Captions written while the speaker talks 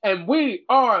And we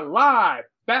are live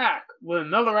back with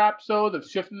another episode of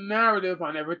Shifting the Narrative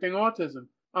on Everything Autism.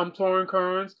 I'm Torrin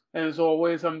Kearns, and as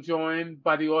always, I'm joined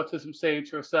by the autism sage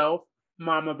herself,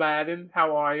 Mama Baden.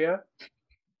 How are you?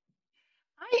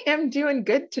 I am doing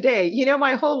good today. You know,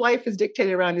 my whole life is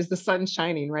dictated around is the sun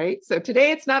shining, right? So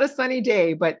today it's not a sunny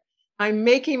day, but I'm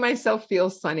making myself feel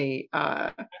sunny.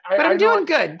 But I'm doing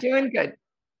good, doing good.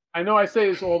 I know I say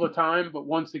this all the time, but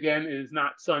once again, it is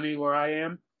not sunny where I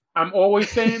am. I'm always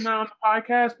saying that on the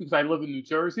podcast because I live in New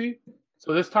Jersey.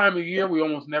 So this time of year, we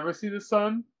almost never see the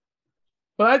sun.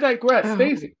 But I digress. Oh,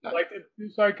 Stacey, I'd like to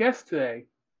introduce our guest today.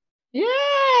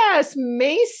 yes,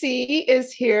 Maisie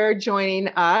is here joining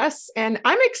us. And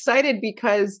I'm excited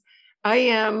because I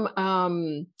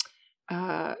am,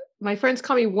 my friends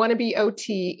call me wannabe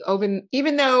OT,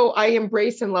 even though I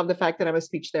embrace and love the fact that I'm a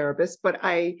speech therapist, but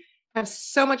I have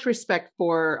so much respect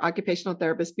for occupational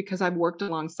therapists because I've worked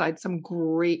alongside some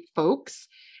great folks.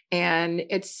 And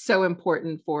it's so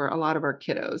important for a lot of our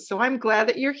kiddos. So I'm glad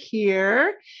that you're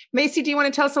here. Maisie, do you want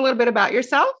to tell us a little bit about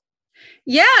yourself?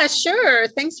 Yeah, sure.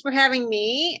 Thanks for having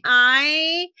me.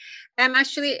 I am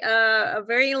actually a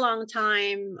very long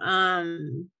time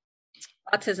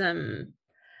autism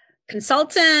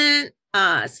consultant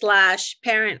 /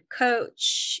 parent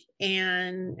coach.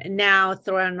 And now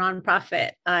through a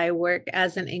nonprofit, I work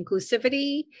as an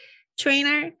inclusivity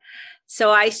trainer. So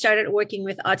I started working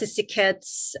with autistic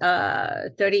kids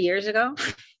 30 years ago.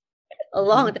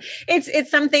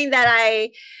 It's something that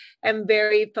I am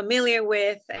very familiar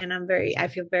with, and I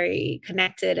feel very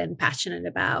connected and passionate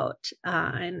about.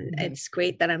 And it's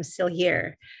great that I'm still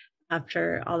here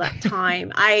after all that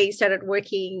time. I started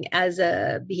working as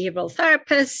a behavioral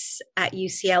therapist at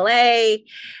UCLA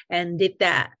and did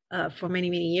that for many,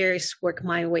 many years, work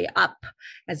my way up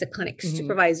as a clinic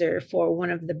supervisor for one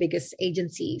of the biggest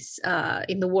agencies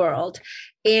in the world.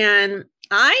 And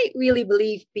I really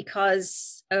believe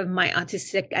because of my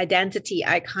autistic identity,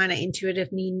 I kind of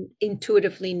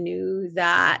intuitively knew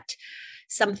that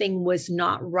something was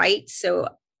not right. So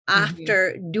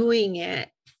after doing it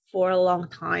for a long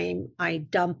time, I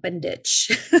dump and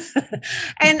ditch.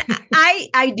 And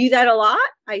I do that a lot.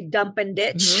 I dump and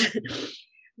ditch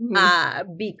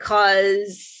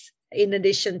because in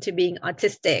addition to being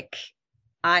autistic,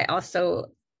 I also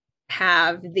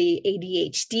have the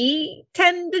ADHD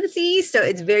tendency. So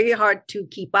it's very hard to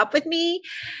keep up with me.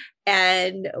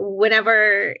 And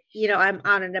whenever, I'm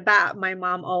out and about, my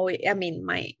mom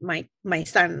my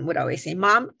son would always say,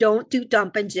 Mom, don't do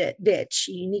dump and ditch.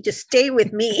 You need to stay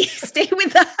with me, stay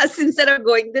with us instead of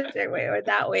going this way or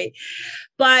that way.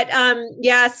 But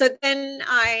so then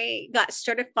I got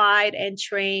certified and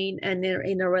trained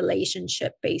in a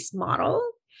relationship-based model.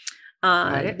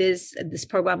 This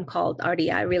program called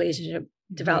RDI, Relationship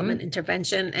Development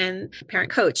Intervention, and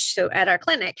parent coach. So at our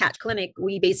Catch Clinic,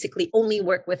 we basically only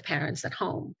work with parents at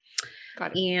home.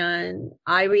 And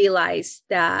I realized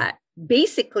that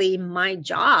basically my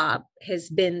job has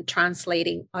been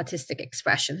translating autistic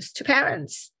expressions to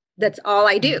parents. That's all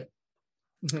I do.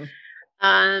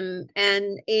 And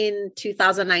in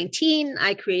 2019,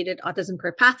 I created Autism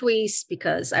Career Pathways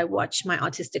because I watched my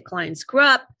autistic clients grow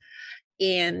up.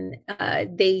 And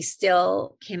they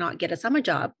still cannot get a summer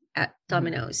job at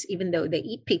Domino's, even though they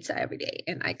eat pizza every day.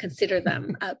 And I consider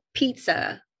them a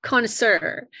pizza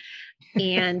connoisseur.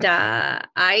 And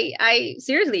I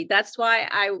seriously, that's why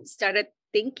I started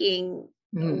thinking,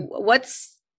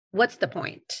 what's the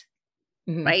point,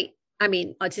 right? I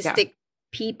mean, autistic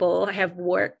people have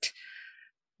worked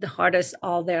the hardest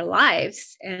all their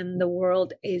lives, and the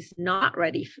world is not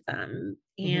ready for them.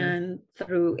 And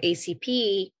through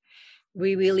ACP,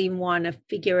 we really want to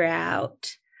figure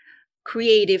out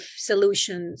creative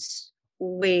solutions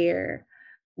where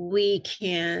we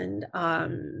can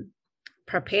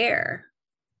prepare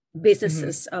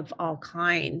businesses of all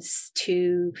kinds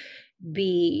to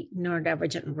be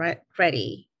neurodivergent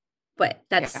ready. But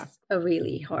that's a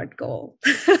really hard goal.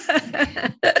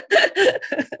 But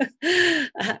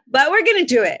we're going to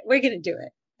do it. We're going to do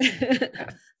it.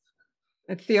 Yes.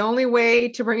 It's the only way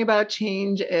to bring about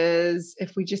change is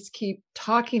if we just keep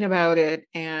talking about it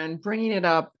and bringing it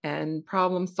up and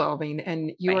problem solving.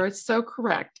 And you are so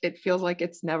correct. It feels like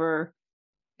it's never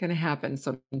going to happen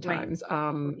sometimes.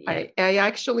 I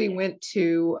actually went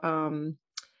to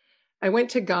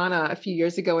Ghana a few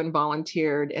years ago and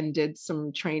volunteered and did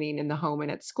some training in the home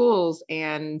and at schools.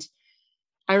 And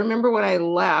I remember when I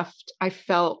left, I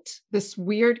felt this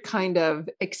weird kind of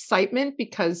excitement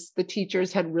because the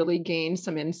teachers had really gained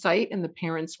some insight and the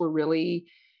parents were really,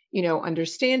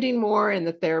 understanding more, and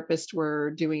the therapists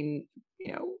were doing,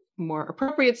 more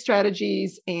appropriate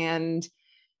strategies. And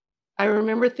I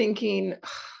remember thinking,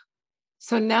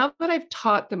 so now that I've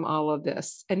taught them all of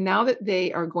this, and now that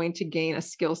they are going to gain a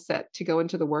skill set to go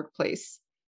into the workplace,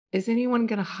 is anyone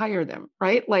going to hire them?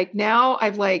 Right? Like now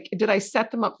did I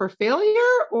set them up for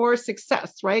failure or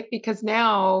success? Right? Because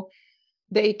now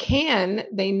they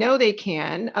know they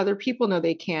can, other people know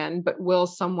they can, but will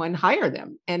someone hire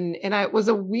them? It was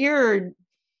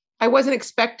I wasn't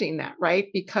expecting that, right?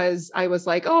 Because I was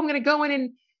like, oh, I'm going to go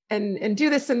in and do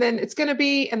this. And then it's going to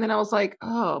be, and then I was like,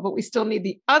 oh, but we still need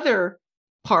the other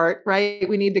part, right?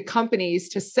 We need the companies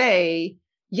to say,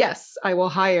 yes, I will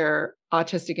hire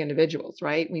autistic individuals,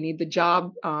 right? We need the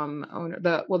job owner,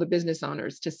 the business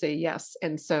owners to say yes.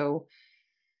 And so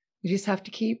we just have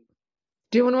to keep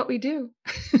doing what we do.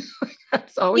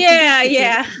 That's all we can do.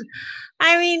 Yeah.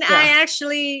 I mean, I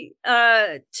actually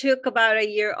took about a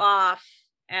year off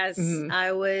as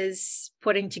I was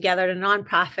putting together a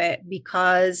nonprofit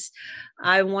because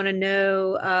I want to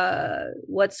know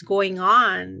what's going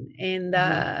on in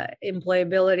the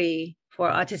employability for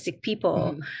autistic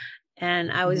people.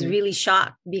 And I was really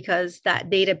shocked because that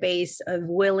database of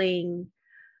willing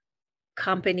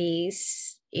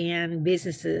companies and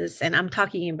businesses, and I'm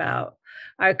talking about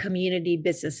our community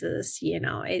businesses,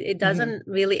 it doesn't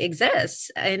really exist.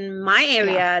 In my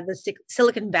area, the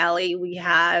Silicon Valley, we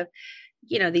have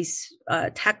these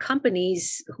tech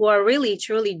companies who are really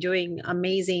truly doing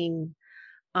amazing.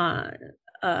 They are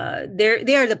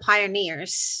the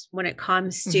pioneers when it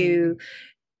comes to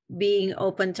being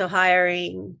open to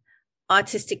hiring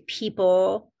autistic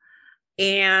people,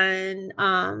 and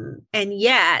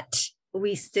yet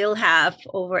we still have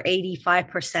over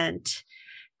 85%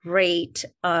 rate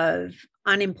of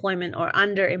unemployment or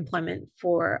underemployment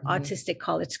for autistic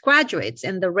college graduates.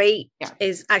 And the rate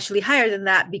is actually higher than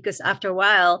that because after a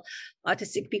while,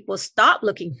 autistic people stop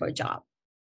looking for a job.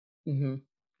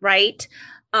 Right?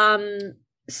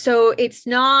 So it's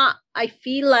not, I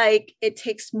feel like it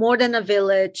takes more than a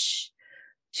village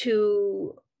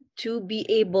to be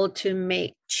able to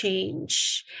make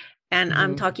change. And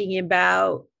I'm talking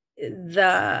about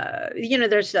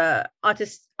there's a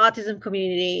autism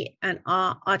community and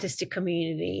autistic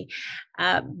community,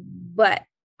 but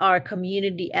our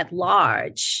community at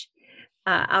large,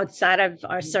 outside of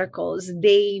our circles,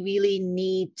 they really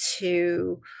need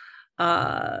to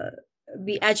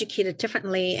be educated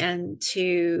differently and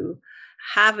to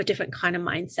have a different kind of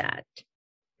mindset,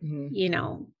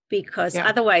 because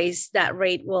otherwise that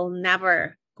rate will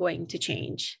never going to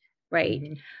change.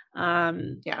 Right.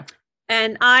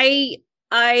 And I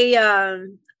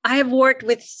have worked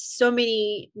with so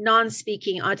many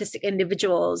non-speaking autistic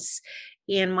individuals,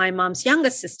 and my mom's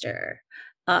youngest sister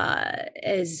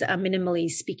is a minimally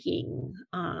speaking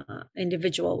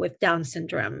individual with Down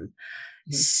syndrome.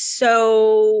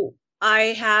 So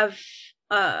I have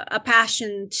a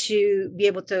passion to be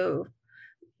able to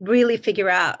really figure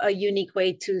out a unique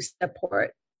way to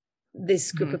support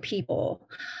this group of people.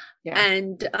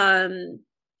 And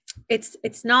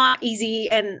it's not easy.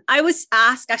 And I was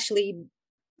asked actually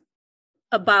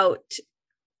about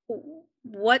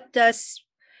what does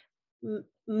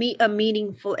a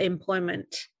meaningful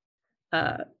employment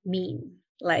mean?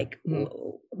 Like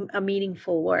a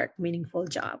meaningful work, meaningful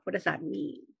job. What does that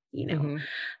mean?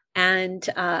 And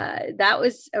that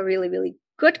was a really, really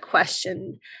good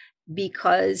question,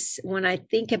 because when I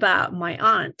think about my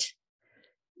aunt,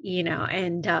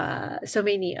 and so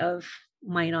many of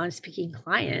my non-speaking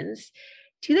clients,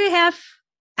 do they have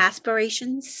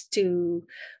aspirations to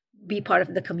be part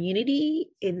of the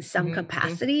community in some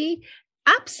capacity?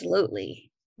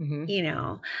 Absolutely.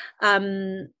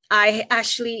 I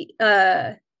actually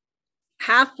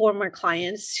have former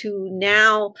clients who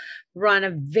now run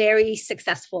a very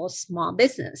successful small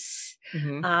business.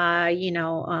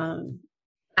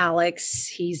 Alex,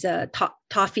 he's a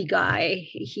toffee guy.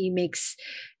 He makes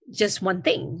just one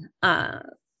thing,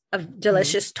 of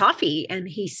delicious toffee, and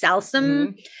he sells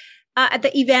them at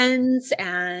the events,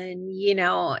 and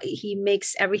he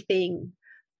makes everything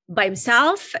by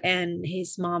himself, and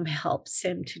his mom helps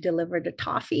him to deliver the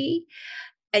toffee.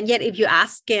 And yet if you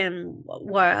ask him,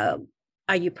 well,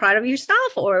 are you proud of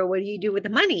yourself, or what do you do with the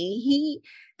money, he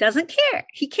doesn't care.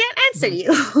 He can't answer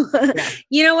you.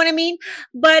 You know what I mean?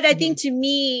 But I think to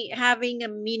me, having a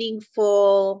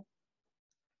meaningful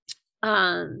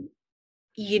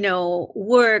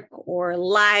work or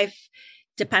life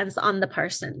depends on the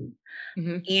person.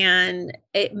 And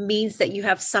it means that you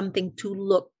have something to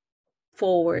look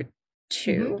forward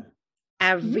to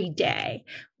every day,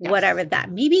 whatever that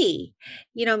may be.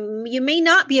 You may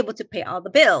not be able to pay all the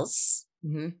bills,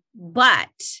 but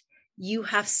you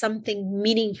have something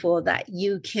meaningful that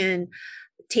you can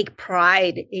take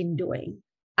pride in doing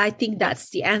I think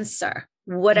that's the answer.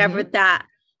 Whatever that,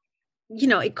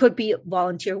 it could be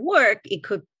volunteer work. It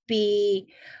could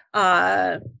be,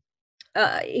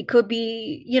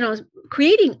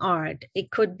 creating art.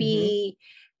 It could be,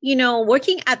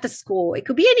 working at the school. It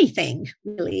could be anything,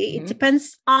 really. It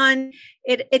depends on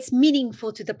it. It's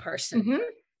meaningful to the person.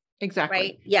 Exactly.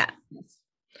 Right. Yeah.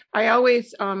 I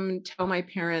always tell my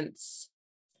parents,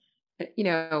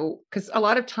 because a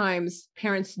lot of times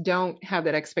parents don't have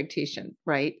that expectation,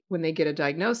 right? When they get a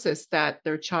diagnosis that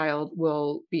their child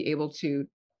will be able to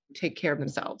take care of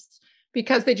themselves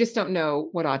because they just don't know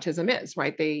what autism is,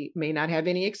 right? They may not have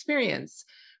any experience.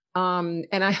 And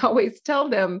I always tell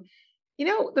them,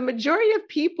 the majority of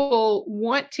people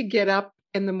want to get up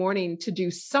in the morning to do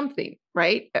something,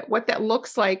 right? What that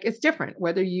looks like is different,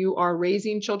 whether you are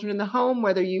raising children in the home,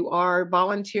 whether you are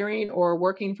volunteering or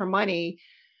working for money.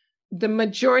 The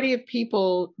majority of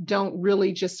people don't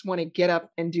really just want to get up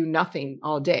and do nothing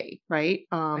all day, right?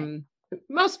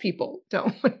 Most people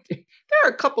don't. There are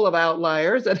a couple of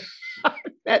outliers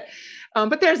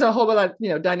but there's a whole lot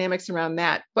of dynamics around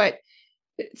that. But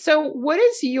so what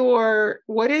is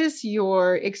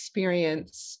your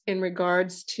experience in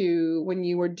regards to when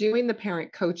you were doing the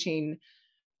parent coaching?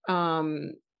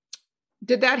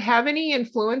 Did that have any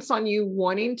influence on you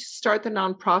wanting to start the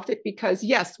nonprofit? Because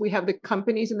yes, we have the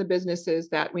companies and the businesses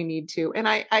that we need to. And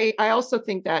I also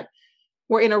think that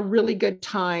we're in a really good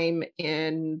time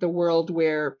in the world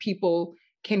where people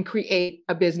can create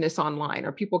a business online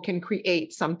or people can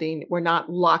create something. We're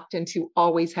not locked into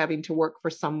always having to work for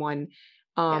someone.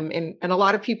 And a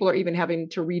lot of people are even having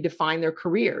to redefine their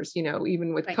careers,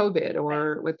 even with COVID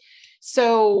or with,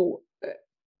 so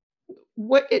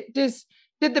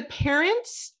did the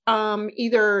parents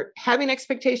either having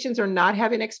expectations or not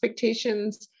having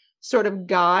expectations sort of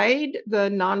guide the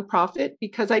nonprofit?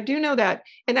 Because I do know that,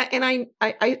 and I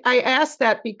ask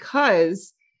that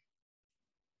because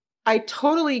I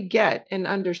totally get and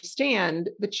understand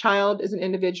the child is an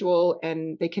individual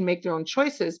and they can make their own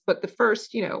choices. But the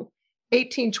first,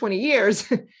 18, 20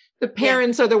 years, the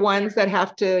parents are the ones that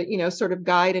have to, sort of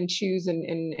guide and choose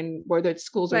and whether it's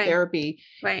schools or therapy.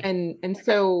 Right. And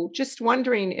so just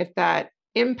wondering if that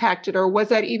impacted, or was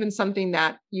that even something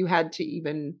that you had to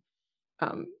even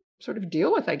sort of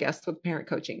deal with, I guess, with parent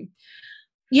coaching?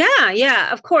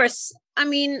 Yeah, of course. I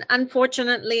mean,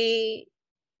 unfortunately,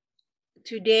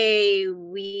 today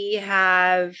we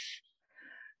have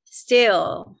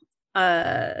still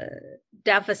a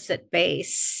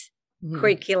deficit-based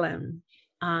curriculum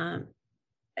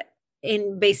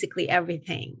in basically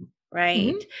everything,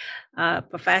 right?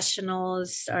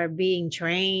 Professionals are being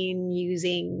trained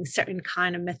using certain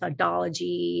kind of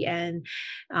methodology, and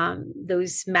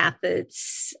those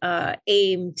methods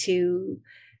aim to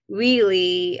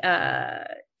really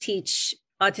teach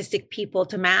autistic people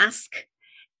to mask,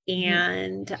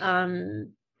 and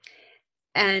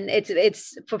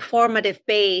it's performative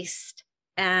based.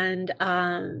 And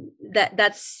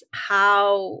that's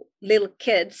how little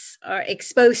kids are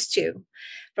exposed to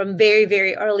from very,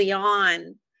 very early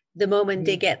on, the moment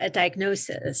they get a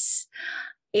diagnosis.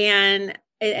 And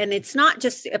it's not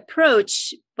just the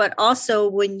approach, but also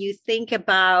when you think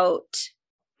about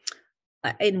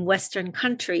in Western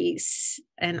countries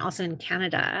and also in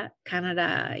Canada,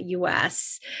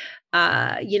 US,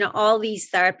 all these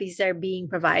therapies are being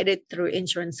provided through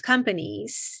insurance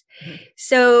companies.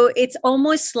 So it's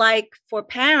almost like for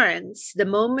parents, the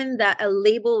moment that a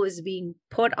label was being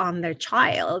put on their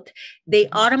child, they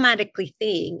automatically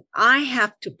think, I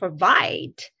have to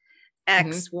provide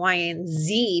X, Y, and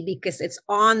Z because it's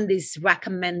on this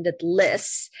recommended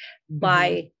list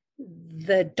by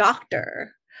the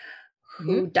doctor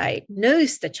who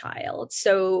diagnosed the child.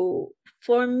 So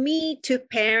for me to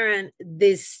parent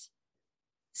this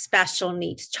special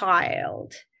needs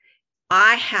child,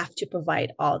 I have to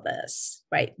provide all this,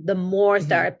 right? The more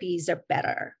therapies are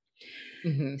better.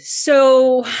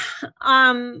 So,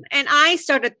 and I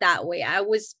started that way. I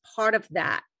was part of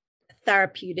that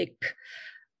therapeutic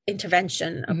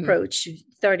intervention approach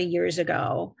 30 years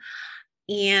ago.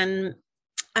 And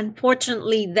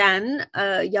unfortunately, then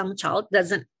a young child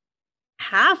doesn't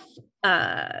have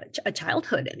a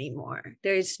childhood anymore.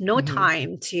 There's no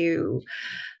time to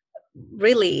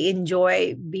really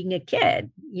enjoy being a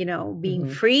kid, being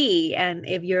free. And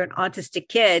if you're an autistic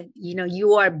kid,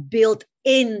 you are built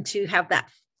in to have that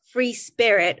free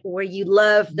spirit where you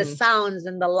love the sounds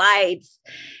and the lights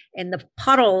and the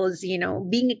puddles,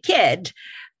 being a kid.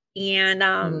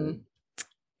 And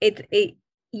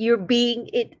you're being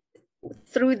it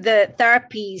through the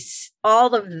therapies,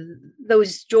 all of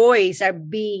those joys are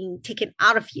being taken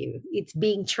out of you. It's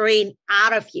being trained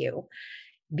out of you.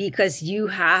 because you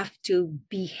have to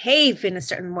behave in a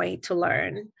certain way to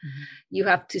learn. Mhm. You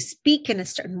have to speak in a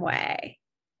certain way,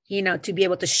 to be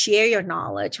able to share your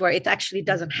knowledge, where it actually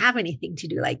doesn't have anything to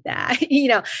do like that.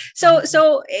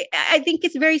 So I think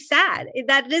it's very sad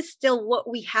that is still what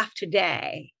we have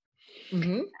today.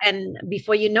 Mhm. And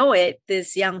before you know it,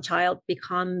 this young child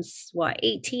becomes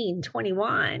 18,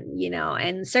 21,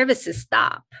 and services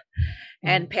stop.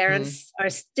 And parents are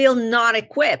still not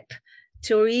equipped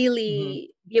to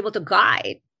really be able to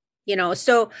guide,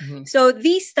 so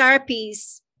these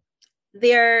therapies,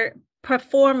 they're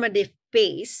performative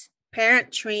based.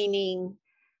 Parent training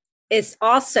is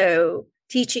also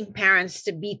teaching parents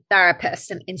to be therapists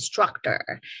and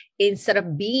instructor instead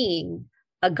of being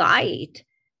a guide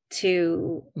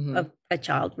to a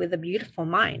child with a beautiful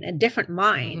mind, a different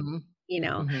mind,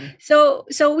 So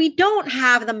we don't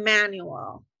have the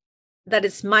manual that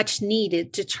is much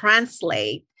needed to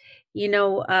translate,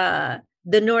 the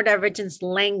neurodivergence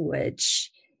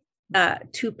language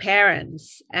to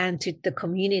parents and to the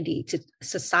community, to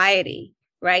society,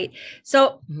 right?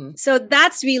 So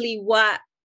that's really what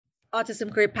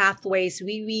Autism Career Pathways,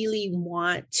 we really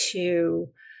want to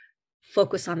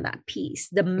focus on that piece,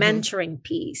 the mentoring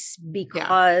piece,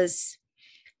 because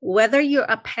whether you're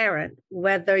a parent,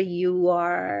 whether you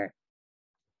are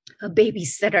a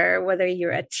babysitter, whether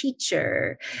you're a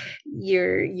teacher,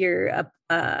 you're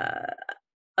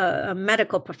a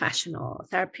medical professional,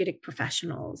 therapeutic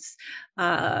professionals,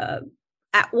 at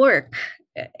work,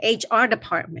 HR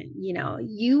department,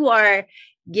 you are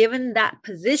given that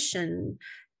position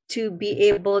to be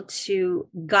able to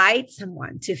guide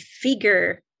someone to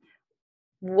figure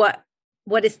what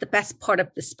is the best part of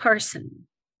this person,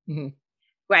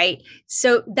 right?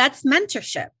 So that's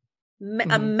mentorship.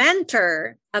 A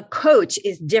mentor, a coach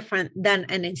is different than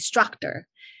an instructor.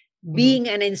 Being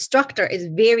an instructor is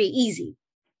very easy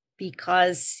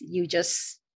because you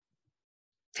just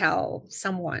tell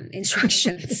someone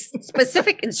instructions,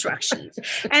 specific instructions.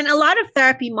 And a lot of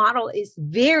therapy model is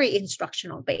very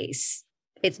instructional based.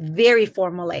 It's very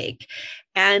formulaic.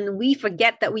 And we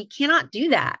forget that we cannot do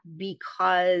that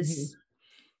because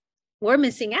we're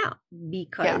missing out,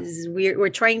 because we're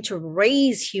trying to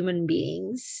raise human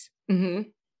beings.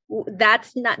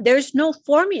 That's not, there's no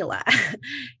formula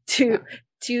to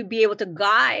be able to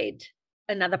guide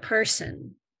another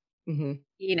person.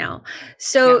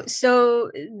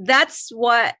 So that's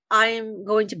what I'm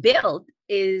going to build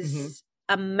is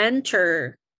a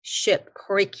mentorship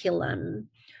curriculum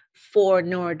for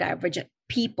neurodivergent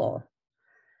people.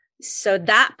 So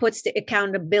that puts the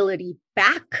accountability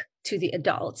back to the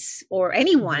adults or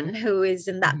anyone who is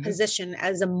in that position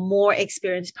as a more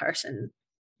experienced person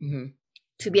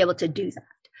to be able to do that.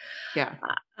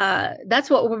 That's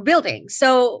what we're building.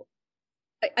 So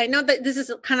I know that this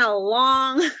is kind of a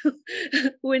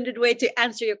long-winded way to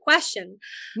answer your question.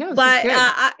 No, but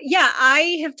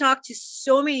I have talked to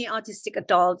so many autistic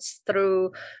adults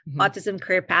through Autism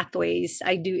Career Pathways.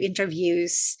 I do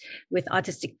interviews with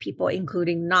autistic people,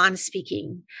 including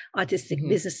non-speaking autistic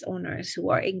business owners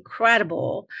who are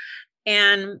incredible.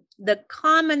 And the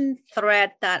common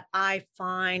thread that I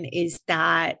find is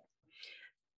that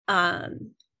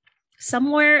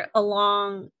somewhere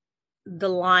along the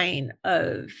line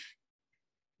of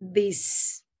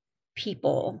these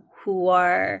people who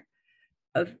are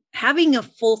having a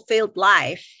fulfilled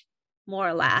life, more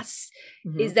or less,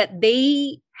 is that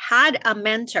they had a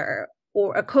mentor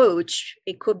or a coach.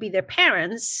 It could be their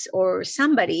parents or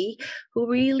somebody who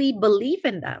really believe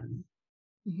in them,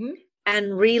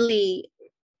 and really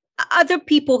other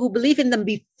people who believe in them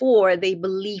before they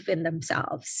believe in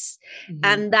themselves.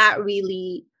 And that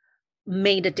really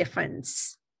made a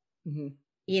difference.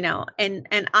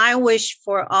 And I wish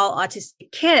for all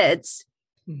autistic kids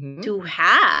to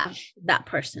have that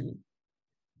person,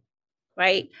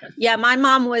 right? Yeah, my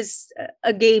mom was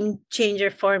a game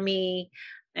changer for me,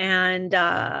 and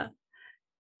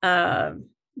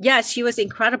she was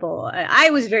incredible.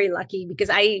 I was very lucky because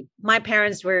my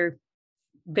parents were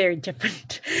very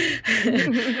different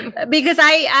because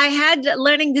I had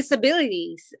learning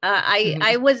disabilities.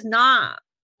 I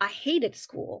hated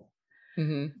school.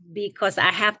 Because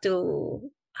I have to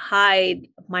hide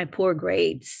my poor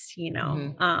grades, it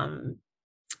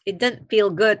doesn't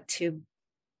feel good to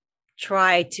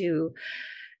try to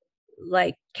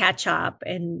catch up,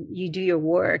 and you do your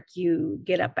work, you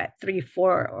get up at 3,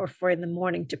 4 or 4 in the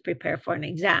morning to prepare for an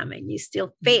exam and you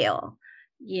still fail,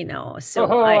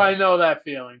 so I know that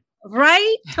feeling.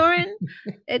 Right, Torin?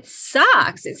 It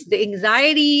sucks. It's the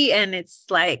anxiety, and it's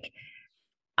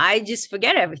I just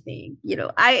forget everything.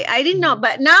 I didn't know,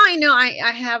 but now I know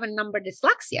I have a number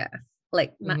dyslexia.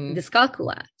 like Mhm.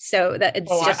 dyscalculia. So that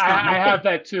it's Oh, just not my I thing. have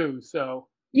that too. So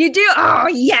You do? Oh,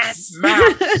 yes.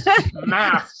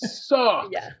 math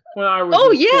sucked Yeah. when I was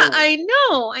Oh, in yeah, school. I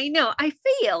know. I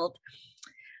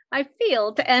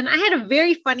failed. And I had a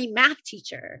very funny math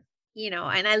teacher,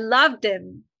 and I loved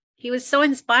him. He was so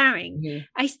inspiring. Mhm.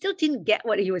 I still didn't get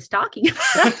what he was talking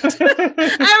about.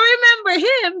 I remember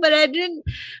him, but I didn't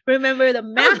remember the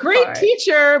I'm math a great part.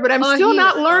 teacher, but I'm Oh, still he was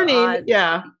not so learning. odd.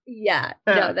 Yeah. Yeah.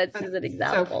 No, that's just an So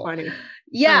example. funny.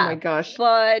 Yeah. Oh my gosh.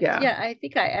 But Yeah. yeah, I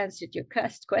think I answered your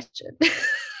question.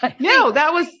 I No, think.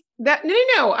 that was that.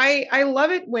 No. I love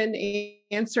it when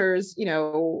answers,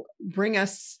 bring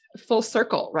us full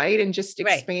circle, right? And just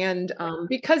Right. expand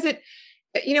because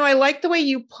I like the way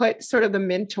you put sort of the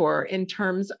mentor in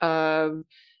terms of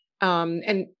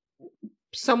and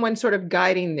someone sort of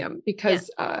guiding them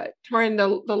because during the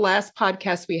last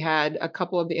podcast we had, a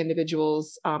couple of the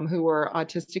individuals who were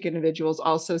autistic individuals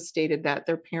also stated that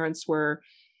their parents were,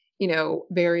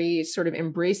 very sort of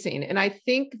embracing. And I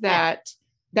think that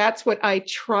that's what I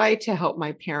try to help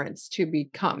my parents to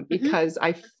become, because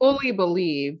I fully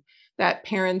believe that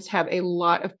parents have a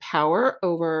lot of power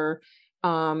over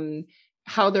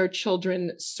how their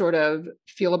children sort of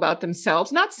feel about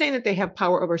themselves. Not saying that they have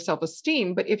power over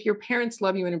self-esteem, but if your parents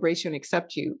love you and embrace you and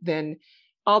accept you, then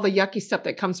all the yucky stuff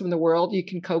that comes from the world you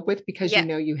can cope with because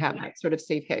you have that sort of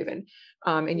safe haven.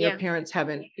 And your parents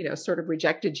haven't, sort of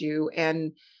rejected you.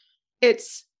 And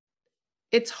it's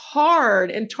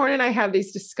hard. And Torn and I have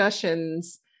these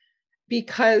discussions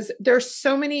because there's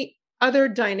so many other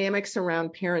dynamics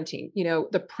around parenting,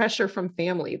 the pressure from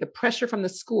family, the pressure from the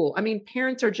school. I mean,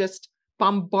 parents are just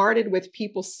bombarded with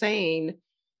people saying,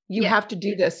 you have to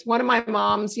do this. One of my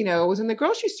moms, was in the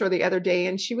grocery store the other day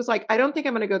and she was like, I don't think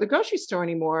I'm going to go to the grocery store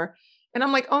anymore. And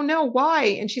I'm like, oh no, why?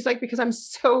 And she's like, because I'm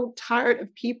so tired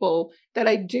of people that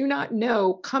I do not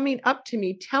know coming up to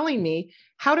me, telling me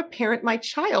how to parent my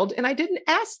child. And I didn't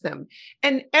ask them.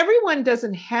 And everyone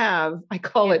doesn't have, I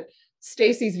call it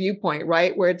Stacy's viewpoint,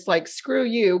 right? Where it's like, screw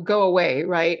you, go away,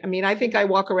 right? I mean, I think I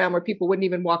walk around where people wouldn't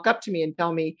even walk up to me and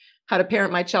tell me how to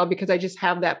parent my child because I just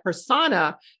have that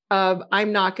persona of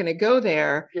I'm not going to go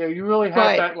there. Yeah, you really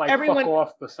have that like fuck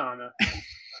off persona.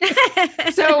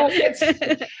 So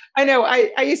I know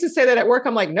I used to say that at work.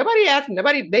 I'm like,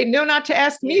 they know not to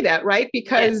ask me that, right?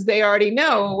 Because they already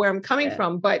know where I'm coming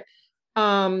from. But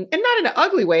and not in an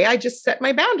ugly way. I just set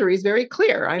my boundaries very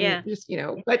clear. I'm just,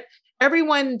 but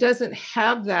everyone doesn't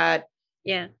have that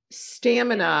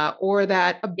stamina or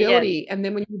that ability. And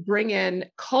then when you bring in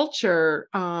culture,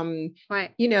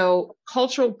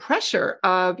 cultural pressure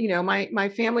of, my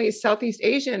family is Southeast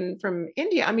Asian from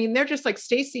India. I mean, they're just like,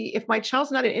 Stacy, if my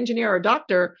child's not an engineer or a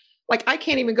doctor, like I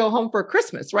can't even go home for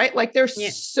Christmas, right? Like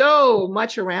there's so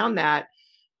much around that.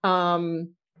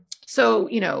 So,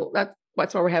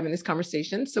 that's why we're having this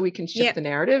conversation, so we can shift the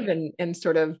narrative and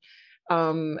sort of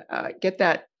get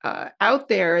that out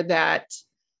there that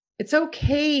it's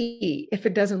okay if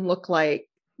it doesn't look like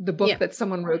the book that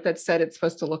someone wrote that said it's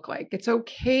supposed to look like. It's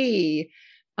okay.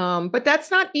 But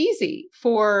that's not easy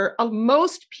for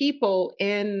most people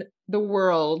in the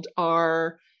world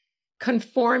are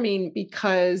conforming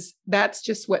because that's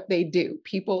just what they do.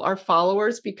 People are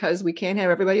followers because we can't have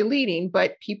everybody leading,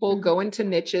 but people go into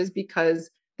niches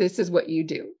because this is what you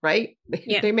do, right?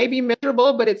 They may be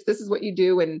miserable, but this is what you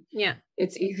do. And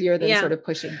it's easier than sort of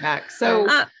pushing back. So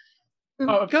go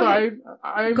ahead.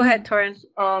 Go ahead, Torin.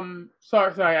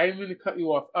 Sorry, I didn't mean to cut you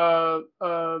off.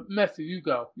 Maisie, you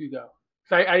go.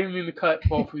 I didn't mean to cut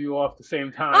both of you off at the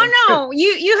same time. Oh no,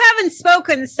 you haven't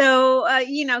spoken, so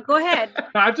go ahead.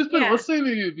 I've just been listening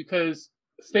to you because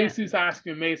Stacy's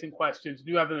asking amazing questions.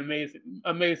 You have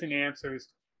amazing answers,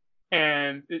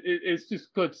 and it's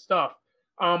just good stuff.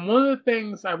 One of the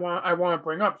things I want to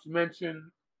bring up, you mentioned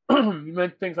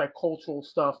things like cultural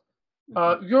stuff.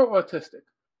 You're autistic.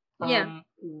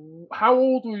 How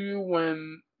old were you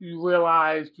when you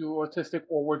realized you were autistic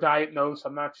or were diagnosed?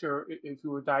 I'm not sure if you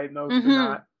were diagnosed or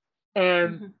not.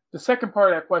 And the second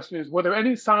part of that question is, were there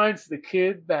any signs to the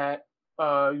kid that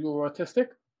you were autistic?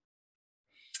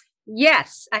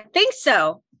 Yes, I think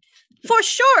so. For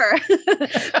sure.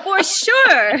 For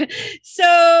sure.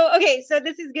 So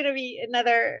this is going to be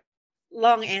another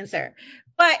long answer,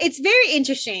 but it's very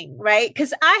interesting, right?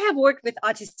 Because I have worked with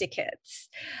autistic kids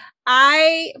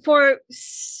for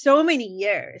so many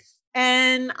years.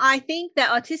 And I think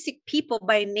that autistic people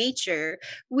by nature,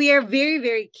 we are very,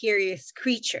 very curious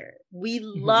creature. We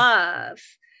love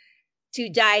to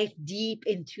dive deep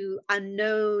into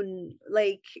unknown,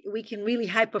 like we can really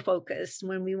hyper focus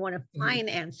when we want to find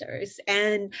answers.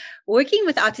 And working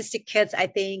with autistic kids, I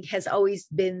think, has always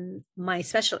been my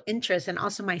special interest and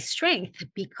also my strength,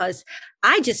 because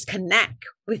I just connect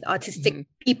with autistic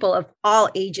people of all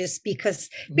ages, because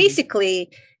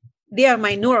basically they are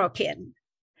my neurokin.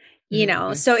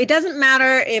 So it doesn't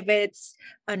matter if it's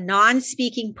a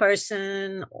non-speaking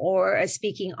person or a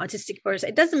speaking autistic person.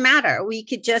 It doesn't matter. We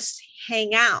could just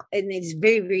hang out, and it's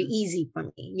very, very easy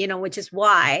for me, which is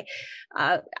why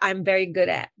I'm very good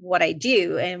at what I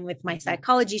do. And with my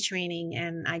psychology training,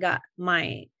 and I got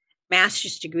my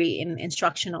master's degree in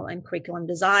instructional and curriculum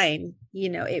design,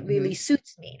 it really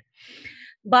suits me.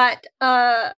 But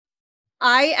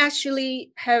I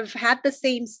actually have had the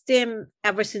same stim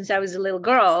ever since I was a little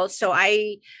girl. So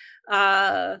I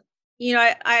I'm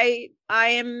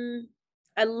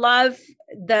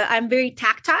very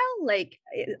tactile. Like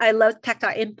I love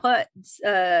tactile inputs,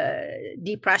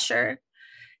 deep pressure.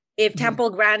 If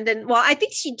Temple Grandin, well, I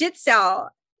think she did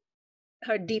sell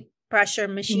her deep pressure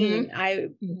machine. I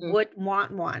would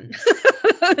want one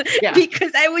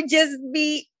because I would just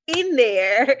be in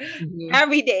there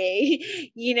every day,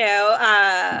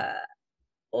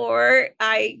 or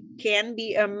I can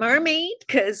be a mermaid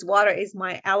because water is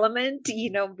my element,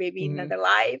 maybe another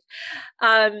life.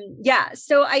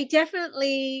 So I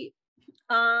definitely,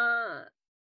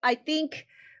 I think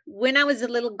when I was a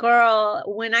little girl,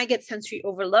 when I get sensory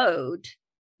overload,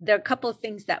 there are a couple of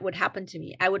things that would happen to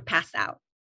me. I would pass out.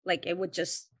 Like I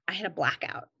had a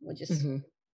blackout, would just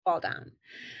fall down.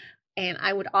 And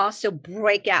I would also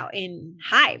break out in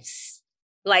hives.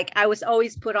 Like I was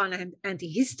always put on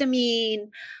antihistamine.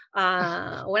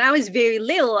 When I was very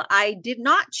little, I did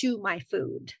not chew my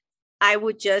food. I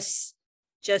would just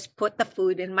put the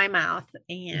food in my mouth.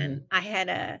 And I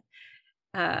had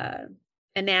a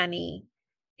nanny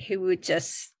who would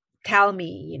just tell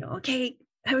me, okay,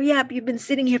 hurry up, you've been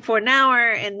sitting here for an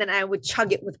hour. And then I would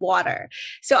chug it with water.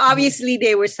 So obviously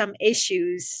there were some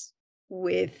issues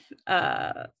with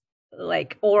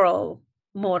like oral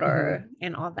motor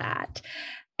and all that.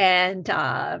 And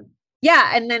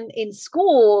and then in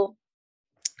school,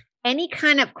 any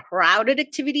kind of crowded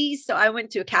activities. So I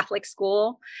went to a Catholic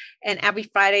school, and every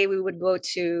Friday we would go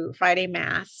to Friday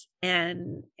Mass,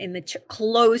 and in the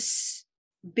close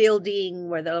building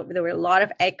where there were a lot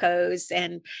of echoes,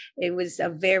 and it was a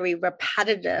very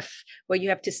repetitive where you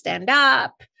have to stand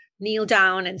up, kneel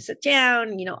down, and sit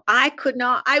down.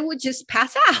 I would just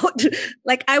pass out.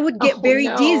 Like I would get very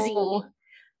dizzy.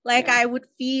 Like I would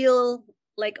feel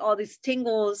like all these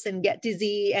tingles and get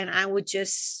dizzy. And I would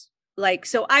just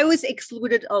so I was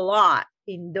excluded a lot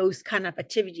in those kind of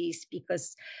activities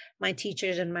because my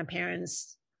teachers and my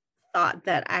parents thought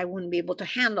that I wouldn't be able to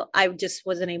handle. I just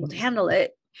wasn't able to handle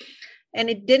it. And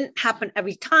it didn't happen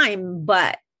every time,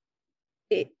 but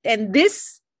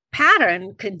this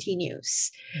pattern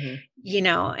continues,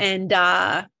 and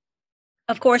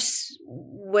of course,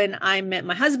 when I met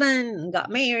my husband and got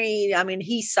married, I mean,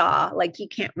 he saw like you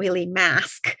can't really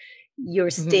mask your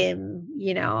stim,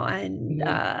 and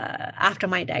after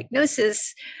my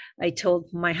diagnosis, I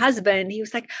told my husband, he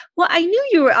was like, well, I knew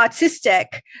you were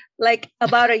autistic like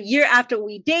about a year after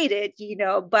we dated,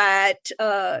 but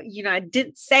I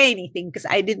didn't say anything because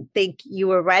I didn't think you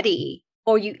were ready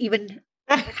or you even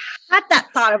had that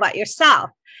thought about yourself,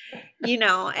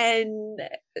 and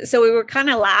so we were kind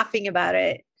of laughing about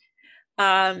it.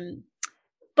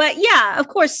 But yeah, of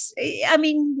course, I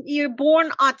mean, you're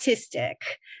born autistic.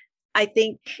 I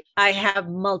think I have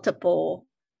multiple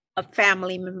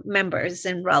family members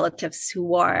and relatives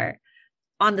who are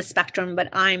on the spectrum, but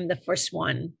I'm the first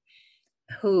one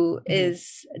who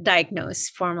is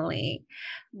diagnosed formally.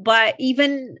 But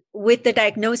even with the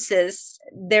diagnosis,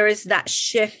 there is that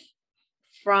shift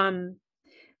from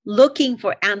looking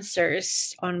for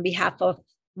answers on behalf of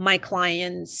my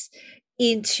clients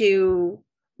into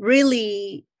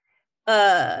really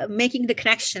making the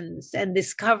connections and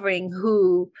discovering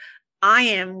who I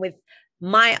am with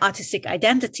my autistic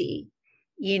identity,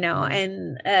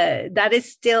 and that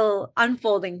is still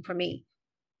unfolding for me,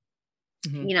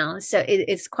 so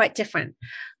it's quite different.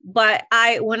 But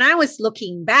when I was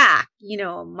looking back,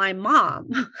 my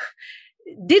mom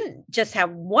didn't just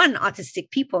have one autistic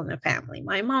people in the family.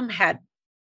 My mom had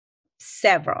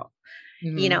several,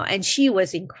 and she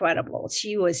was incredible.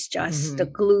 She was just the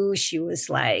glue. She was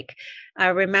like, I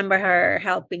remember her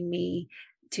helping me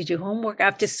to do homework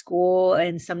after school.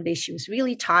 And some days she was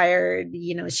really tired.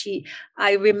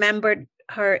 I remembered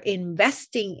her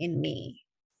investing in me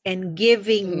and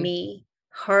giving me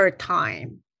her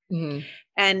time.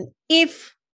 And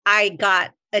if I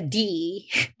got a D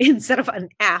instead of an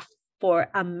F for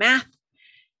a math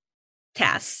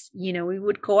test, we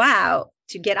would go out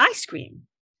to get ice cream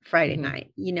Friday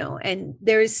night, and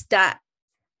there's that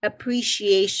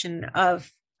appreciation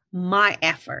of my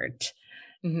effort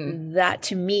that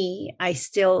to me, I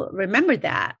still remember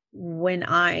that when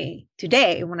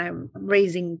I'm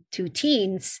raising two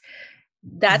teens,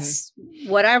 that's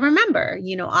what I remember.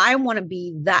 I want to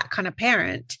be that kind of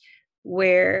parent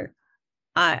where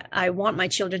I want my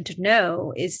children to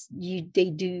know is you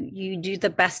do the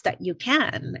best that you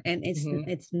can, and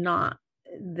it's not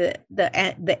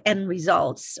the end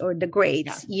results or the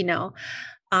grades,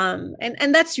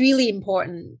 and that's really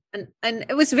important. And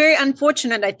it was very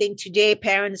unfortunate. I think today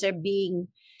parents are being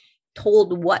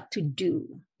told what to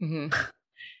do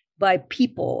by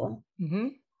people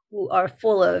who are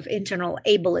full of internal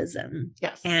ableism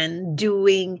and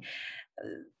doing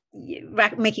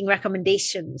making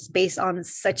recommendations based on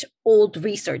such old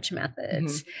research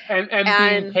methods and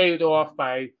being paid off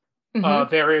by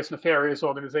various nefarious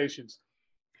organizations.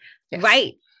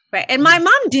 Right. And my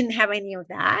mom didn't have any of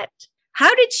that.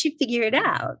 How did she figure it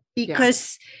out?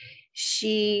 Because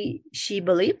she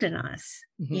believed in us.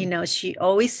 She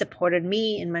always supported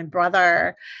me and my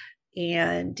brother,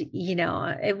 and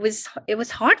it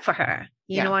was hard for her,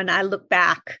 and I look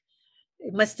back,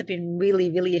 it must have been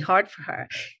really, really hard for her.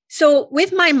 So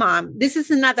with my mom, this is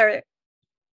another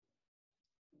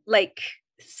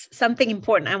something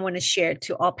important I want to share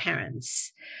to all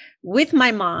parents. With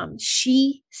my mom,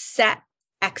 she set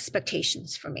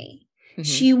expectations for me.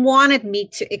 She wanted me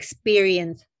to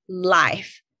experience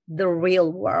life, the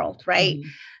real world, right?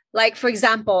 Like, for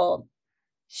example,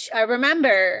 I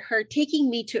remember her taking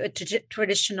me to a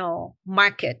traditional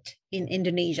market in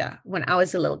Indonesia when I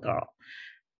was a little girl.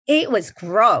 It was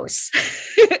gross.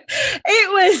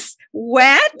 It was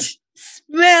wet,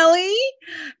 smelly.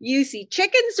 You see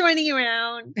chickens running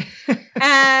around.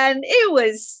 And it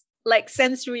was like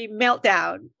sensory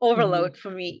meltdown overload for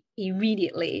me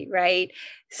immediately, right?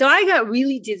 So I got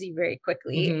really dizzy very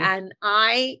quickly, and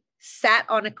I sat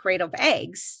on a crate of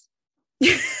eggs.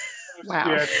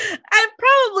 Wow. I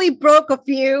probably broke a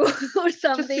few or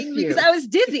something because I was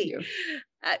dizzy.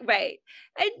 Right.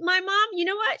 And my mom, you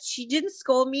know what? She didn't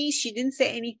scold me. She didn't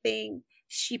say anything.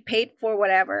 She paid for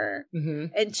whatever,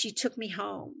 and she took me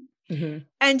home.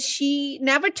 And she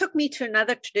never took me to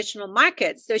another traditional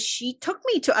market. So she took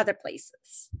me to other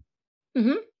places.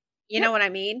 You know what I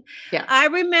mean? Yeah. I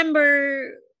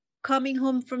remember coming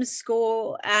home from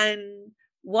school and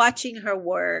watching her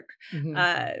work.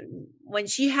 When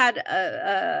she had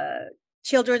a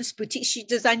children's boutique,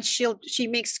 she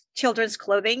makes children's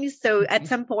clothing. So at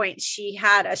some point she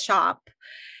had a shop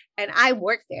and I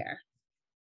worked there.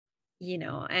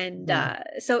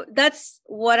 So that's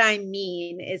what I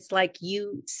mean. It's like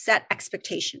you set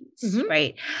expectations,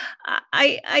 right?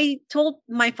 I told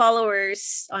my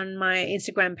followers on my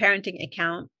Instagram parenting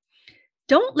account,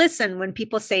 don't listen when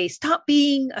people say, stop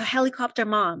being a helicopter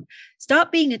mom,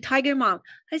 stop being a tiger mom.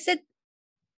 I said,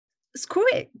 screw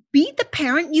it. Be the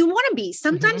parent you want to be.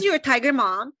 Sometimes you're a tiger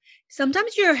mom.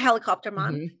 Sometimes you're a helicopter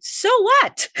mom. So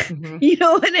what? You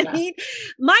know what I mean?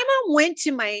 My mom went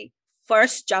to my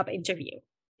first job interview.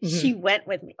 She went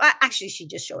with me. Well, actually, she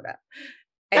just showed up.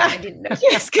 I didn't know she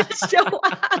was going to show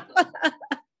up.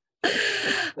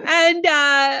 And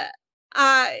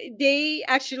they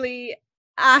actually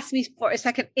asked me for a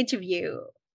second interview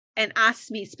and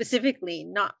asked me specifically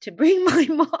not to bring my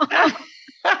mom.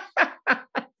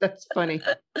 That's funny.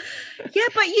 Yeah,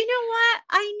 but you know what?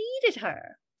 I needed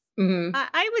her.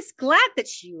 I was glad that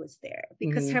she was there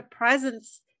because her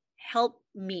presence helped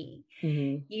me,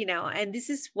 and this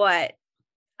is what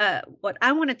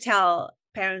I want to tell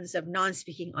parents of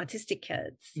non-speaking autistic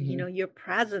kids. Your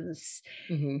presence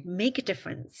make a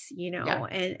difference,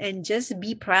 and just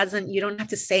be present. You don't have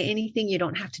to say anything. You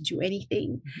don't have to do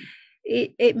anything.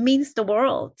 It means the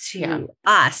world to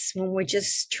us when we're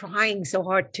just trying so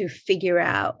hard to figure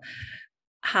out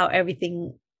how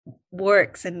everything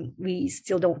works and we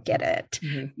still don't get it,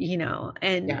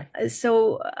 and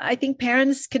so I think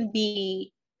parents can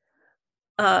be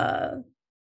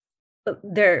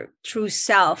their true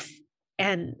self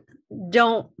and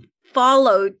don't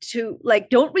read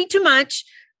too much,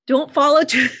 don't follow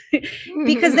too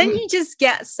because then you just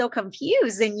get so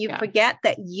confused and you forget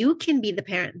that you can be the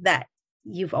parent that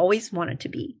you've always wanted to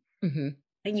be, and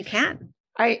you can.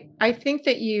 I think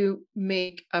that you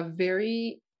make a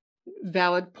very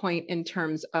valid point in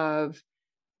terms of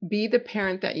be the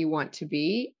parent that you want to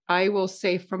be. I will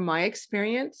say from my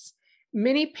experience,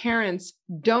 many parents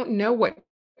don't know what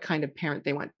kind of parent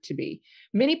they want to be.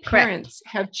 Many Correct. parents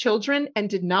have children and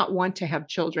did not want to have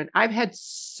children. I've had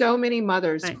so many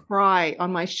mothers Right. cry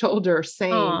on my shoulder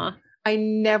saying, Aw. I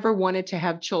never wanted to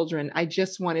have children. I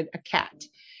just wanted a cat.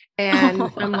 And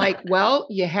I'm like, well,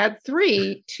 you had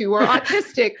 3, 2 are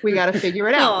autistic. We got to figure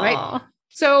it out, right? Aw.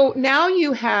 So now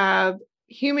you have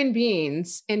human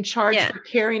beings in charge Yeah. for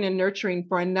caring and nurturing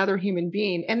for another human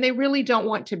being, and they really don't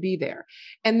want to be there.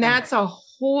 And that's a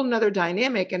whole nother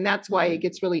dynamic. And that's why it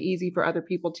gets really easy for other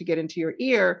people to get into your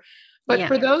ear. But Yeah.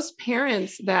 for those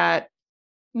parents that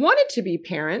wanted to be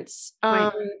parents,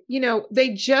 Right. you know, they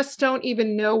just don't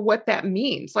even know what that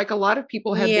means. Like a lot of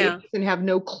people have Yeah. babies and have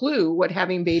no clue what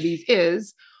having babies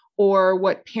is or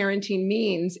what parenting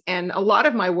means. And a lot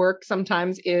of my work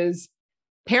sometimes is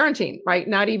parenting, right?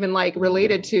 Not even like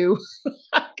related to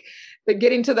the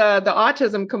getting to the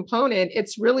autism component.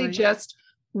 It's really Right. just,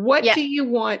 what Yeah. do you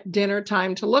want dinner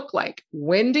time to look like?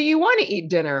 When do you want to eat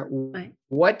dinner? Right.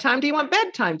 What time do you want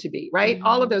bedtime to be? Right?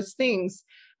 All of those things.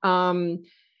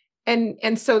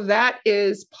 And so that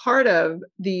is part of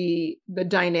the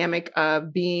dynamic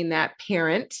of being that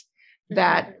parent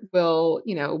that will,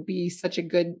 you know, be such a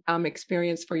good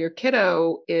experience for your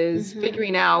kiddo, is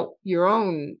figuring out your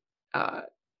own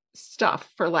stuff,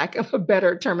 for lack of a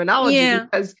better terminology, Yeah.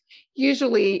 because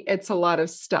usually it's a lot of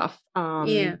stuff.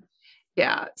 Yeah.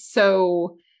 Yeah.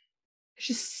 So there's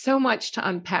just so much to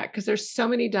unpack because there's so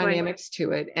many Right. dynamics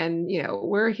to it. And, you know,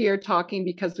 we're here talking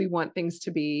because we want things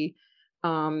to be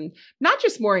not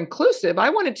just more inclusive. I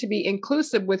want it to be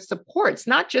inclusive with supports,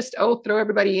 not just, oh, throw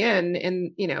everybody in.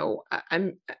 And, you know,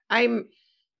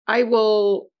 I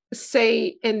will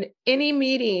say in any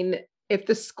meeting, if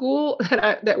the school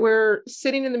that we're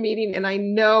sitting in the meeting and I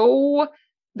know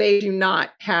they do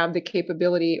not have the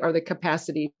capability or the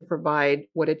capacity to provide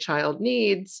what a child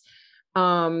needs,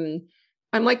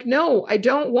 I'm like, no, I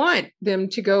don't want them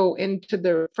to go into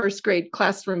the first grade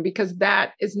classroom, because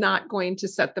that is not going to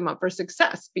set them up for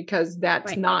success, because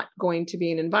that's Right. not going to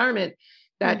be an environment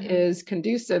that is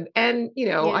conducive. And, you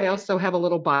know, Yeah. I also have a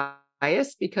little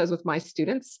bias because with my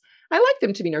students, I like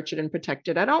them to be nurtured and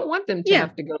protected. I don't want them to Yeah.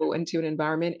 have to go into an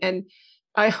environment. And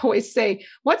I always say,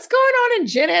 what's going on in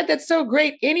gen ed that's so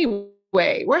great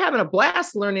anyway? We're having a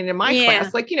blast learning in my Yeah.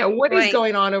 class. Like, you know, what is Right.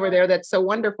 going on over there that's so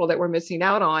wonderful that we're missing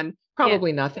out on?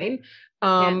 Probably nothing.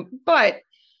 But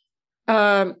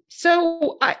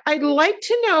so I'd like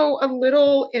to know a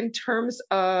little in terms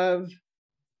of,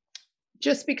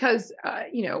 just because,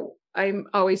 you know, I'm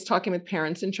always talking with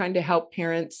parents and trying to help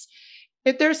parents.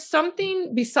 If there's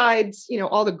something besides, you know,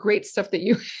 all the great stuff that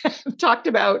you have talked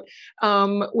about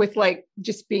with like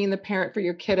just being the parent for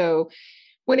your kiddo,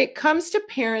 when it comes to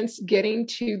parents getting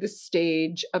to the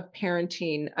stage of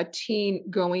parenting a teen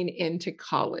going into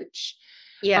college,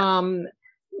 Yeah.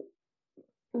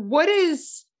 what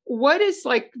is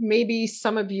like maybe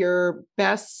some of your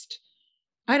best,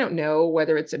 I don't know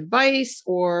whether it's advice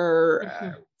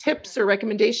or tips or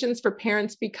recommendations for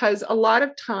parents? Because a lot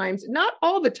of times, not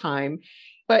all the time,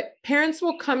 but parents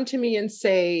will come to me and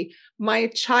say, my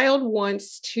child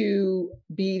wants to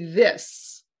be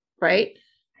this, right?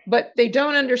 But they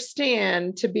don't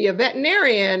understand, to be a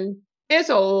veterinarian is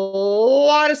a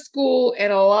lot of school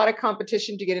and a lot of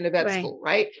competition to get into vet school,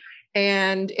 right?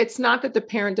 And it's not that the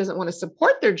parent doesn't want to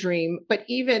support their dream, but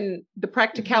even the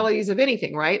practicalities of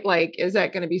anything, right? Like, is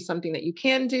that going to be something that you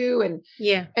can do?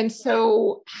 And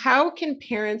so how can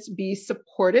parents be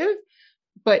supportive,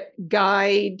 but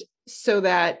guide so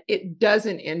that it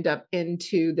doesn't end up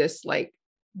into this like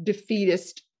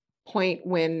defeatist point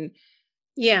when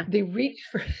they reach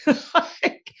for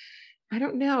like, I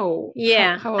don't know.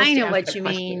 How else I to know ask what that you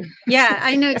question. mean. Yeah,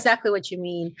 I know exactly what you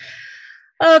mean.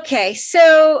 Okay,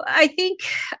 so I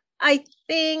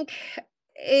think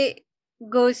it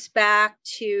goes back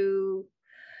to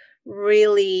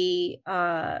really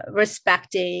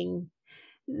respecting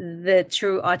the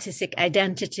true autistic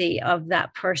identity of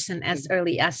that person as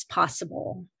early as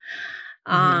possible.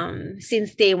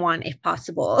 Since day one, if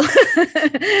possible.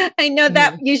 I know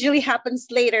that usually happens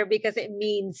later because it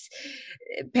means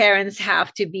parents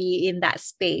have to be in that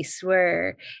space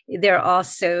where they're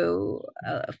also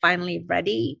finally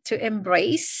ready to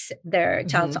embrace their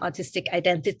child's autistic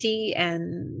identity.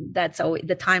 And that's always,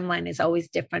 the timeline is always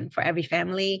different for every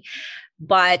family.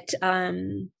 But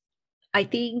I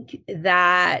think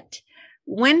that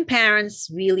when parents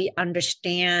really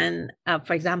understand,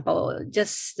 for example,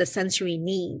 just the sensory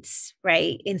needs,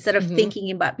 right? Instead of thinking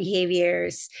about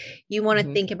behaviors, you want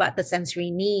to think about the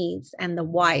sensory needs and the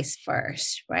whys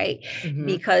first, right?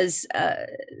 Because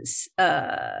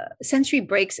sensory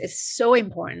breaks is so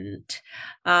important.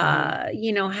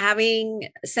 Having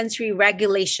sensory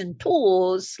regulation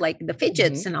tools like the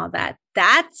fidgets and all that,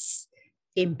 that's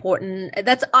important.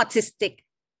 That's autistic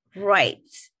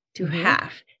rights to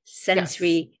have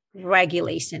sensory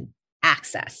regulation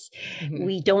access.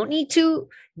 We don't need to,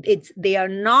 they are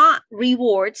not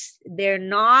rewards. They're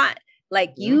not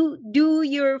like you do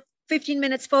your 15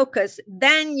 minutes focus,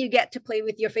 then you get to play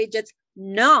with your fidgets.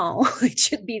 No, it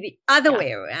should be the other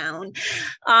way around.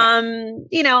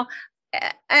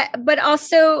 But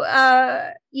also,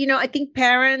 I think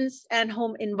parents and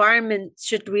home environments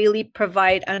should really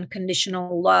provide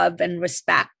unconditional love and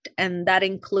respect. And that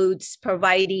includes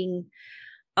providing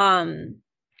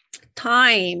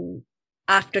time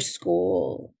after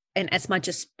school and as much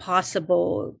as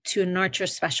possible to nurture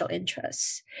special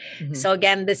interests. So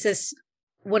again, this is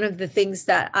one of the things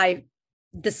that I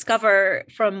discover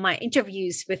from my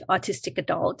interviews with autistic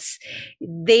adults.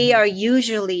 They are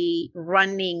usually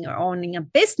running or owning a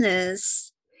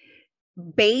business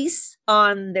based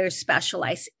on their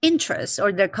specialized interests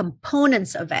or their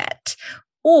components of it,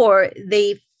 or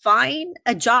they find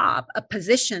a job, a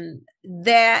position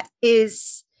that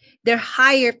is they're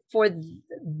hired for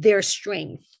their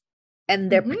strength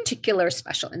and their particular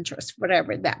special interest,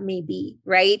 whatever that may be,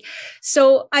 right?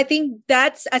 So I think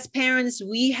that's, as parents,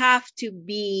 we have to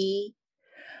be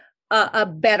a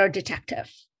better detective,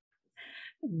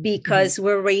 because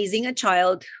we're raising a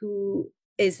child who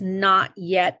is not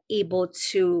yet able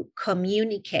to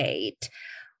communicate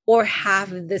or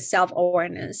have the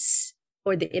self-awareness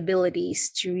or the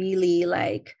abilities to really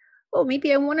like, oh,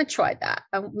 maybe I want to try that.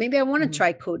 Maybe I want to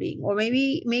try coding, or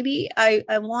maybe I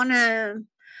want to,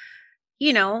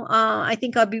 I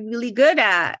think I'll be really good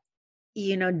at,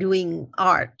 doing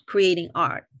art, creating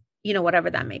art,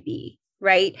 whatever that may be.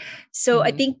 Right. So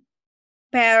I think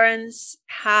parents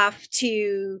have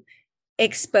to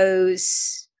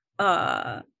expose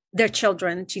their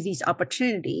children to these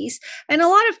opportunities. And a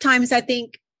lot of times I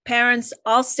think parents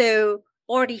also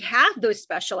already have those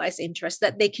specialized interests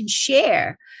that they can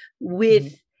share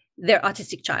with their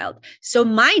autistic child. So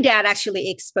my dad actually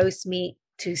exposed me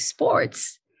to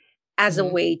sports as a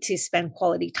way to spend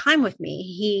quality time with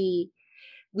me.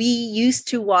 We used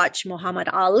to watch Muhammad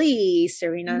Ali,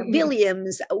 Serena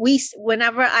Williams.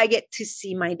 Whenever I get to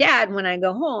see my dad, when I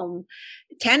go home,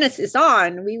 tennis is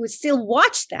on. We would still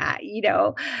watch that,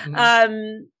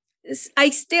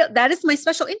 that is my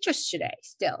special interest today.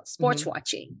 Still sports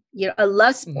watching, I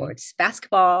love sports,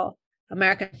 basketball,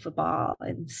 American football,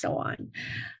 and so on.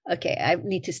 Okay, I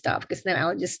need to stop because then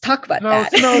I'll just talk about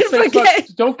that.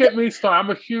 Don't get me started. I'm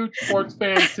a huge sports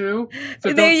fan too.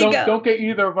 So don't get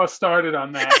either of us started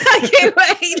on that. Okay,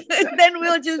 right. Then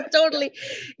we'll just totally,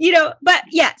 but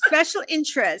yeah, special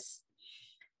interests,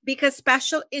 because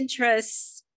special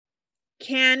interests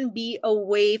can be a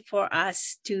way for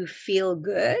us to feel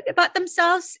good about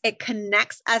themselves. It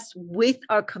connects us with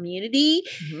our community.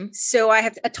 So I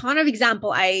have a ton of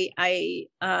example. I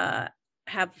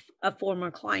have a former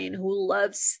client who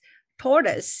loves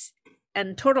tortoise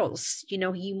and turtles.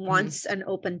 He wants an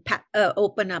open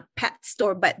up pet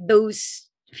store, but those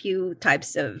few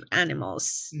types of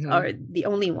animals are the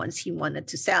only ones he wanted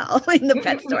to sell in the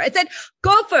pet store. I said,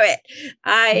 go for it.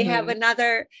 I have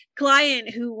another client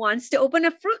who wants to open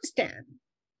a fruit stand.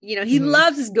 He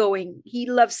loves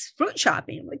fruit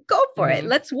shopping. I'm like, go for it.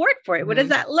 Let's work for it. What does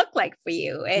that look like for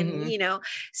you? And,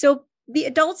 so the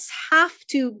adults have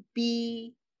to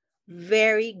be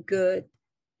very good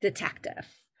detective.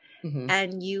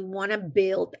 And you want to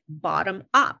build bottom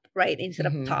up, right? Instead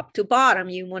of top to bottom,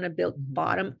 you want to build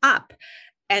bottom up,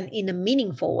 and in a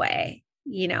meaningful way.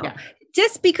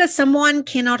 Just because someone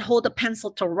cannot hold a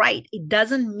pencil to write, it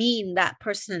doesn't mean that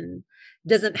person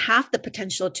doesn't have the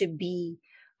potential to be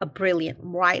a brilliant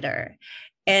writer.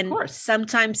 And a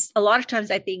lot of times,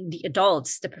 I think the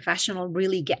adults, the professional,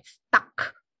 really get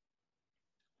stuck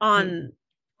on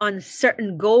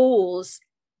certain goals.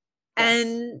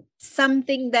 And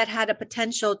something that had a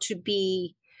potential to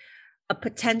be a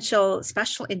potential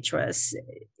special interest,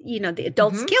 the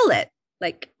adults kill it.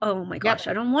 Like, oh my gosh,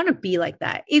 I don't want to be like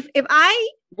that. If I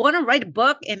want to write a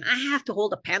book and I have to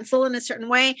hold a pencil in a certain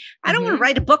way, I don't want to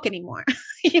write a book anymore.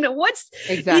 You know what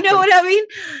I mean?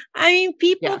 I mean,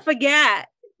 people forget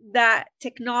that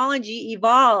technology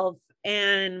evolved,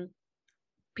 and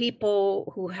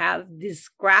people who have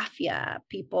dysgraphia,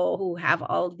 people who have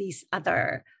all these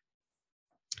other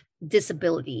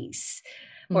disabilities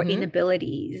or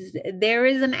inabilities, there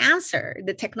is an answer.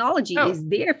 The technology is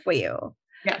there for you.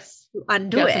 Yes. To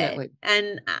undo Definitely. it.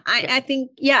 And I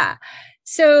think, yeah.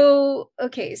 So,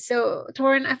 okay. So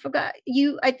Torrin, I forgot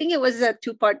I think it was a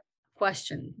 2-part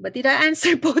question, but did I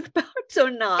answer both parts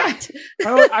or not?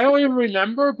 I don't even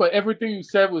remember, but everything you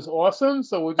said was awesome.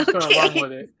 So we're just going to run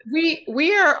with it.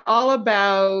 We are all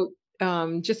about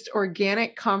just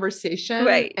organic conversation,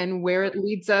 right? And where it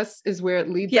leads us is where it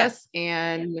leads us.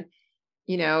 And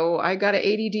I got an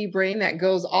ADD brain that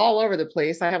goes all over the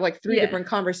place. I have like 3 different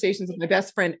conversations with my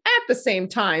best friend at the same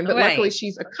time, but luckily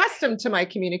she's accustomed to my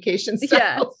communication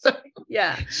style. So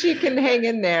she can hang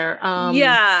in there. You're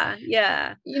asking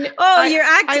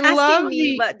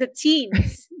me about the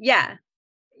teens.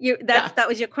 That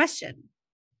was your question.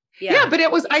 Yeah, but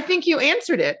I think you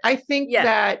answered it. I think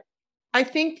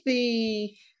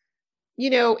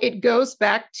it goes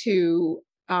back to,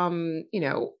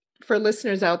 for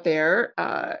listeners out there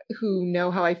who know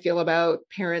how I feel about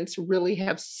parents really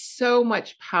have so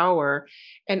much power.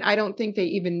 And I don't think they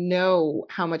even know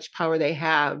how much power they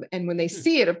have. And when they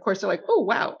see it, of course, they're like, oh,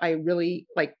 wow, I really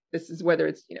like this, is whether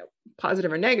it's,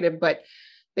 positive or negative, but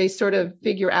they sort of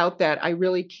figure out that I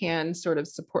really can sort of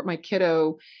support my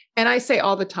kiddo. And I say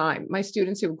all the time, my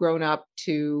students who've grown up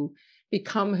to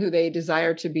become who they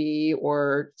desire to be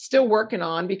or still working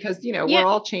on, because, we're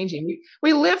all changing.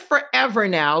 We live forever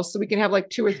now, so we can have like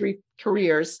 2 or 3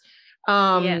 careers.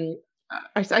 I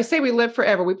say we live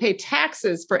forever. We pay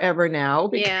taxes forever now.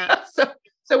 Because,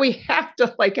 so we have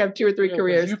to like have 2 or 3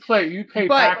 careers. You pay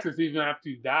taxes even after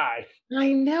you die.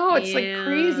 I know, it's like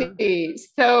crazy.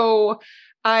 So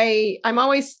I'm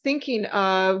always thinking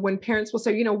of when parents will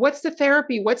say, what's the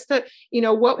therapy? What's the,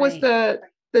 what was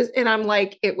and I'm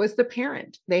like, it was the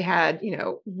parent. They had,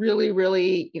 really,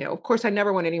 really, of course, I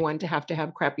never want anyone to have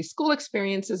crappy school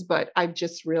experiences, but I've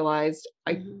just realized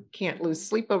I can't lose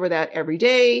sleep over that every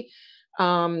day,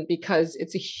 because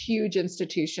it's a huge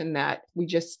institution that we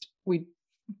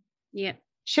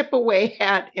chip away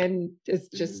at, and it's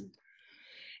just,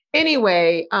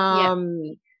 anyway,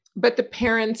 but the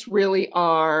parents really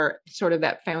are sort of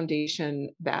that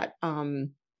foundation that,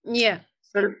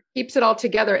 sort of keeps it all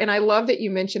together. And I love that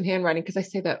you mentioned handwriting, because I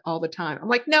say that all the time. I'm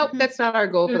like, nope, that's not our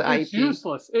goal for the IEP. It's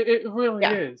useless. It really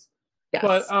is. Yes.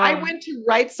 But I went to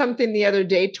write something the other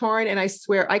day, Torrin, and I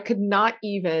swear I could not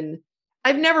even,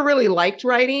 I've never really liked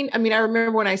writing. I mean, I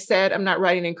remember when I said I'm not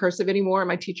writing in cursive anymore, and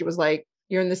my teacher was like,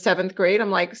 you're in the 7th grade.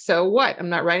 I'm like, so what? I'm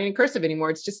not writing in cursive anymore.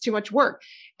 It's just too much work.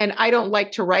 And I don't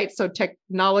like to write. So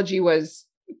technology was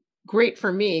great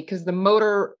for me, because the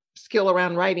motor skill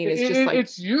around writing is just like,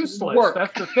 it's useless. Work.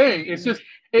 That's the thing. It's just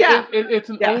it's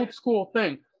an old school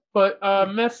thing. But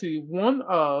Maisie,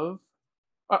 I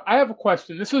have a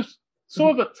question. This is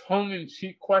sort of a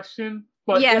tongue-in-cheek question,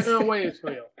 but in a way it's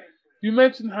real. You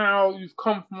mentioned how you've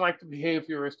come from like the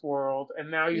behaviorist world,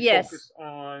 and now you focus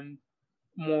on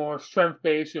more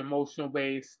strength-based,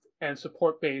 emotional-based, and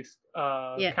support-based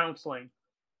counseling.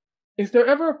 Is there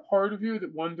ever a part of you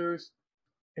that wonders,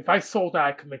 if I sold that,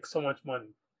 I could make so much money?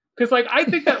 Because like I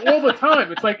think that all the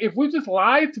time. It's like, if we just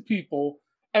lied to people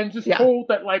and just told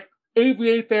that like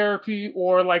ABA therapy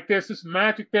or like there's this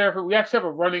magic therapy, we actually have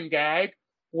a running gag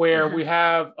where we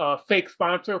have a fake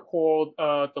sponsor called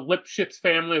the Lipschitz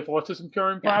family of autism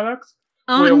curing products,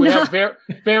 where we have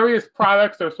various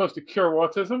products that are supposed to cure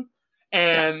autism.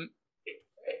 And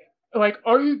like,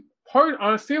 are you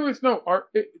on a serious note,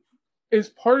 is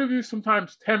part of you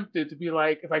sometimes tempted to be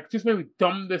like, if I could just maybe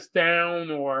dumb this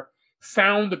down or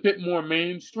sound a bit more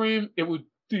mainstream, it would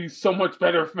do so much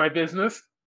better for my business?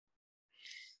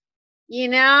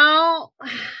 I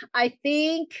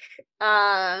think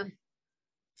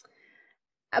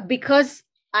because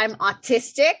I'm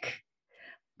autistic,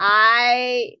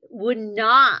 I would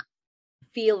not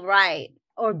feel right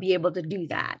or be able to do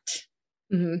that.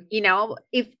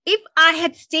 If I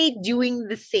had stayed doing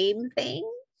the same thing,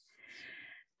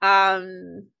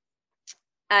 and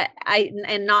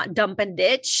not dump and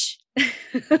ditch,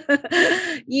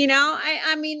 I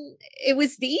mean, it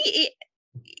was the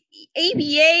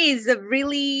ABA is a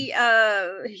really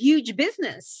huge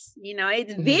business.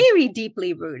 It's very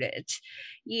deeply rooted.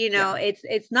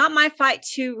 It's not my fight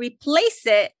to replace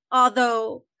it,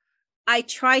 although I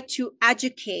try to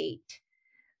educate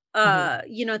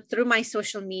through my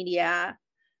social media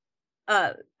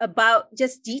about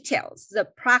just details, the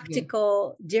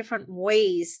practical different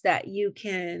ways that you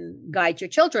can guide your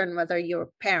children, whether you're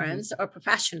parents or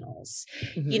professionals.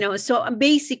 So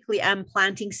basically I'm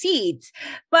planting seeds.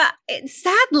 But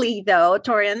sadly though,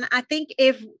 Torrin, I think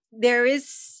if there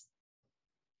is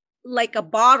like a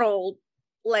bottle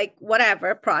like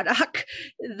whatever product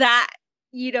that,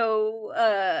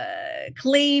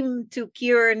 claim to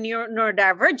cure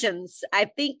neurodivergence, I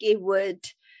think it would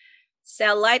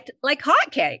sell like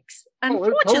hotcakes. Oh,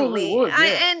 it totally Unfortunately, would,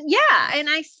 yeah. and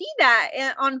I see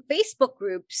that on Facebook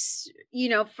groups,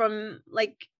 from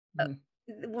like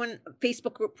when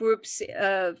Facebook groups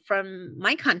from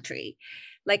my country,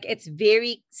 like it's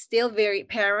still very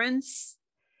parents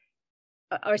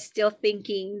are still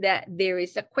thinking that there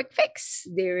is a quick fix,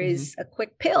 there is a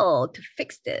quick pill to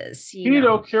fix this,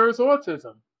 Keto cures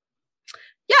autism.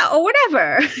 Yeah, or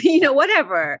whatever,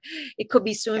 whatever. It could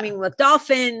be swimming with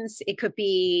dolphins. It could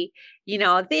be,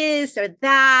 this or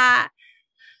that.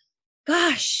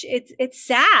 Gosh, it's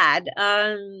sad.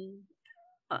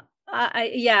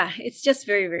 It's just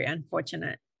very, very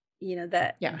unfortunate,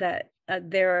 that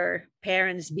there are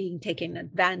parents being taken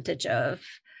advantage of.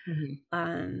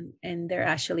 And there are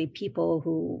actually people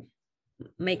who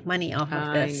make money off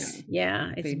of this.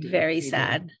 Yeah, it's very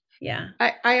sad. Yeah.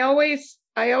 I always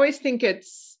think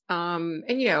it's, and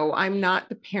I'm not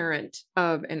the parent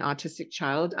of an autistic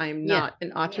child. I'm not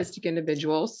an autistic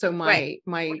individual. So my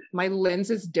lens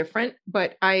is different,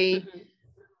 but I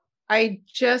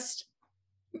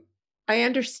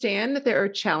understand that there are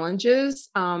challenges.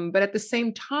 But at the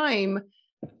same time,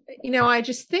 I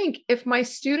just think if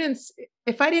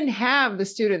I didn't have the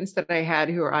students that I had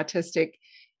who are autistic,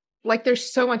 like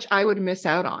there's so much I would miss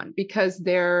out on because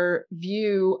their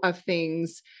view of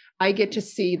things I get to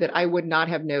see that I would not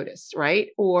have noticed, right?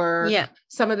 Or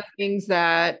some of the things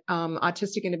that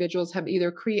autistic individuals have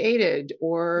either created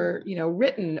or,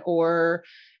 written or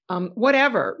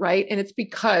whatever, right? And it's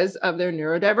because of their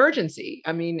neurodivergency.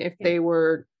 I mean, if they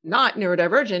were not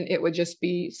neurodivergent, it would just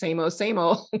be same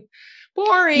old,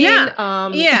 boring.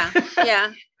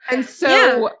 And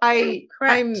so I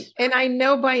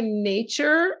know by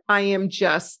nature, I am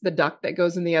just the duck that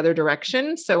goes in the other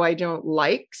direction. So I don't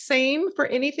like same for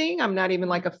anything. I'm not even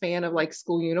like a fan of like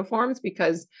school uniforms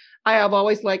because I have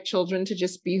always liked children to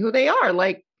just be who they are.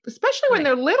 Like, especially when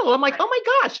they're little, I'm like, oh my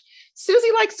gosh,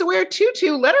 Susie likes to wear a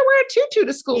tutu. Let her wear a tutu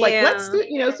to school. Like, let's,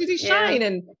 Susie shine.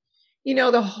 And,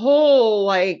 the whole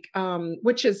like,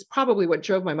 which is probably what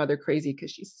drove my mother crazy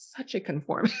because she's such a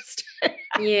conformist.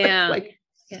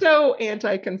 So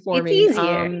anti-conforming. It's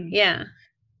easier.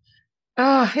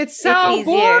 Oh, it's so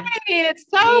boring. It's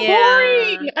so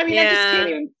boring. I mean, I just can't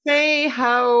even say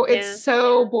how it's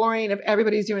so boring if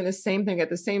everybody's doing the same thing at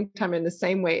the same time in the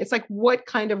same way. It's like, what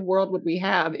kind of world would we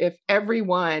have if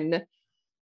everyone,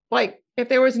 like, if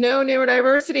there was no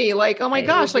neurodiversity, like, oh my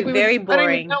gosh, like very boring. I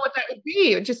don't even know what that would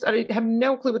be. I have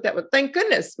no clue what that would. Thank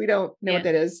goodness we don't know what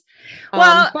that is.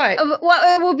 But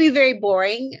it will be very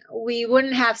boring. We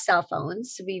wouldn't have cell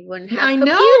phones. We wouldn't have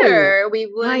computer. We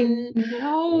wouldn't.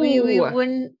 We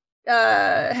wouldn't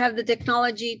have the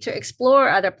technology to explore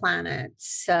other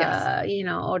planets.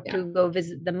 Or to go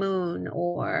visit the moon,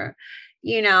 or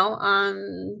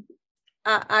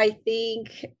I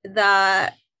think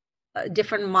that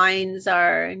different minds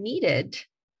are needed.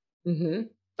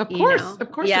 Of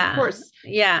course.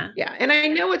 Yeah. And I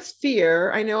know it's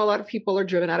fear. I know a lot of people are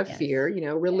driven out of fear.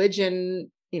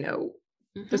 Religion,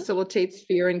 facilitates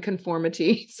fear and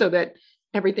conformity so that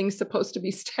everything's supposed to be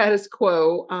status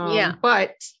quo.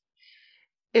 But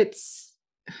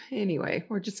anyway,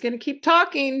 we're just going to keep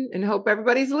talking and hope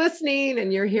everybody's listening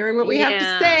and you're hearing what we have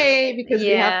to say because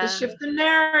we have to shift the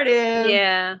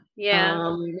narrative.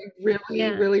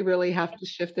 We really have to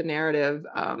shift the narrative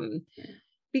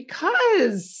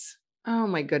because, oh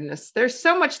my goodness, there's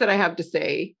so much that I have to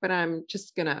say, but I'm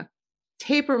just going to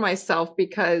taper myself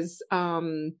because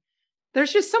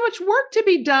there's just so much work to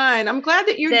be done. I'm glad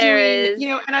that you're doing,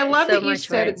 and I love that you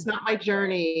said it's not my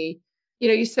journey.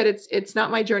 You said it's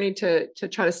not my journey to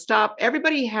try to stop.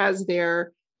 Everybody has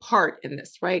their part in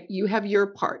this, right? You have your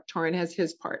part. Torrin has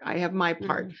his part. I have my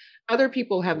part. Other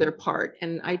people have their part.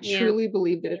 And I truly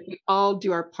believe that if we all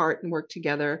do our part and work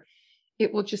together,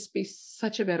 it will just be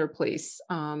such a better place.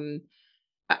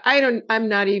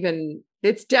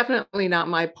 It's definitely not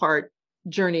my part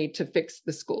journey to fix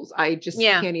the schools. I just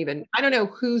can't even, I don't know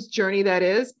whose journey that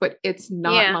is, but it's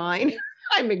not mine.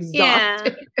 I'm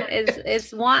exhausted.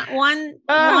 It's one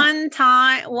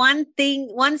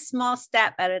small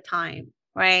step at a time,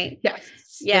 right?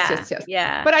 Yes.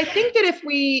 But I think that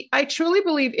I truly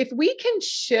believe if we can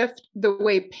shift the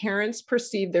way parents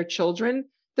perceive their children,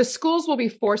 the schools will be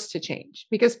forced to change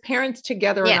because parents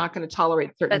together are not going to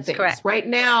tolerate certain things. Correct. Right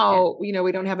now, we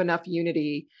don't have enough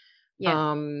unity.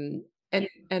 And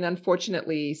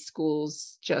unfortunately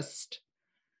schools just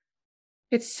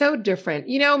It's so different.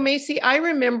 Maisie, I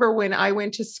remember when I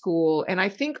went to school, and I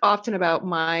think often about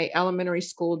my elementary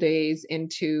school days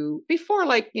into before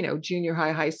junior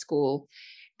high school.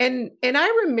 And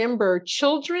I remember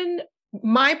children,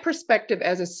 my perspective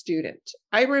as a student,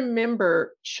 I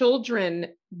remember children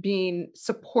being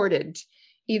supported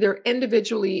either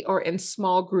individually or in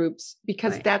small groups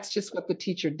because Right. that's just what the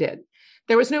teacher did.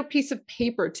 There was no piece of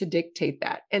paper to dictate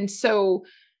that. And so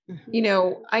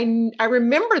I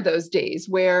remember those days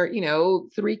where,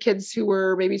 three kids who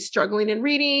were maybe struggling in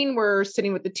reading were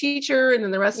sitting with the teacher, and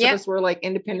then the rest of us were like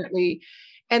independently.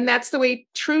 And that's the way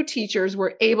true teachers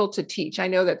were able to teach. I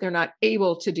know that they're not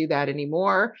able to do that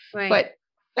anymore, Right. but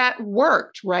that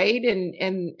worked, right?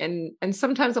 And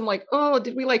sometimes I'm like, oh,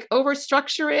 did we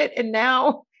overstructure it? And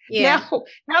now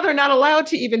they're not allowed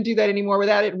to even do that anymore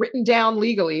without it written down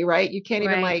legally, right? You can't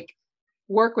even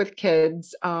work with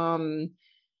kids.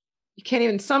 You can't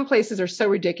even, some places are so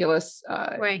ridiculous.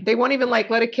 They won't even let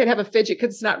a kid have a fidget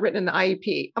because it's not written in the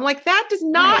IEP. I'm like, that does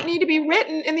not need to be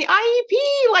written in the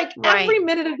IEP. Every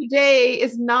minute of the day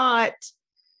is not.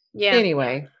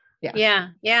 Anyway.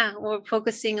 Yeah. We're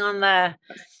focusing on the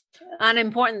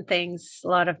unimportant things a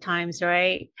lot of times,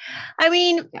 right? I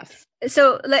mean,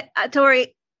 so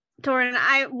Torin,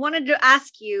 I wanted to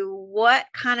ask you, what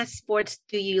kind of sports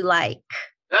do you like?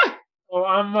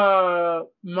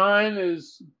 Well, mine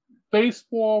is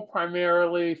baseball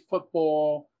primarily,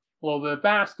 football, a little bit of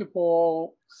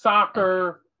basketball,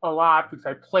 soccer a lot because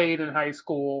I played in high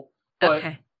school. But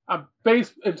I'm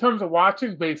in terms of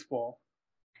watching baseball.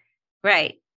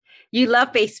 Right. You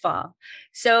love baseball.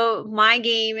 So my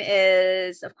game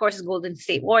is, of course, Golden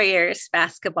State Warriors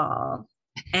basketball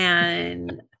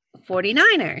and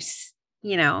 49ers,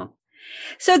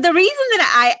 So the reason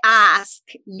that I ask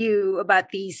you about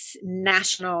these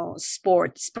national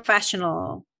sports,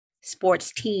 professional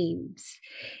sports teams,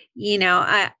 these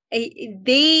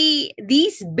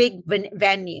big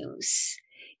venues,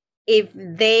 if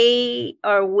they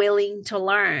are willing to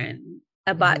learn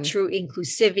about true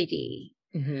inclusivity,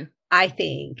 I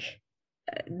think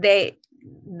they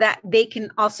can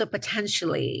also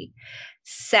potentially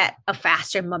set a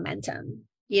faster momentum,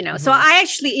 So I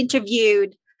actually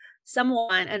interviewed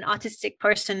someone, an autistic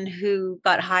person who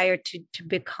got hired to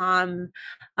become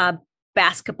a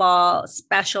basketball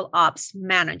special ops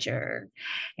manager.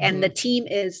 And the team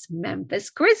is Memphis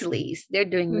Grizzlies. They're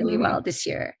doing really well this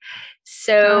year.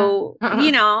 So,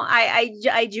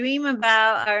 I dream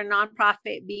about our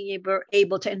nonprofit being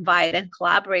able to invite and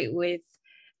collaborate with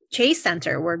Chase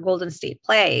Center, where Golden State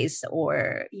plays,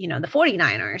 or, the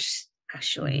 49ers,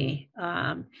 actually.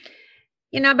 But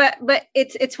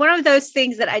it's one of those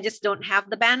things that I just don't have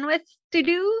the bandwidth to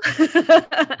do.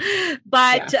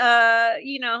 But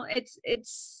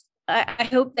I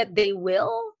hope that they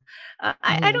will.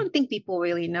 I don't think people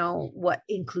really know what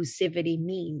inclusivity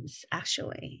means,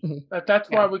 actually. That's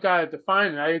why we got to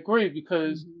define it. I agree,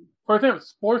 because, for example,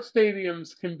 sports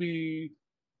stadiums can be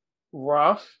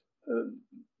rough,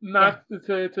 not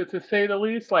to say the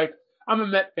least. Like, I'm a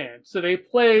Met fan, so they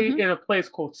play in a place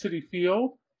called Citi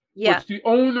Field. Which the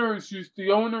owners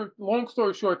long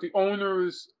story short, the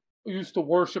owners used to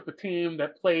worship a team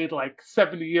that played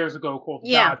 70 years ago called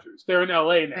the Dodgers. They're in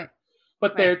LA now.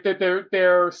 But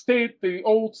the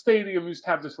old stadium used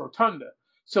to have this rotunda.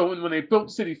 So when they built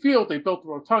Citi Field, they built the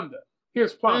rotunda.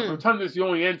 Here's the problem. Rotunda is the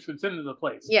only entrance into the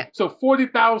place. Yeah. So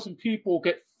 40,000 people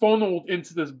get funneled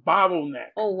into this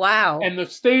bottleneck. Oh, wow. And the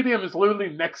stadium is literally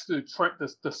next to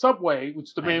the subway, which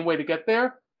is the main way to get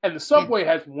there. And the subway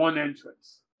has one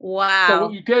entrance. Wow. So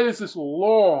what you get is this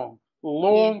long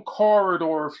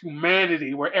corridor of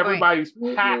humanity where everybody's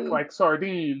packed like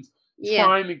sardines,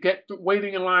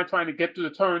 waiting in line, trying to get through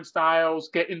the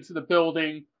turnstiles, get into the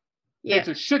building. It's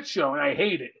a shit show, and I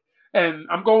hate it. And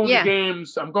I'm going to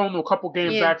games. I'm going to a couple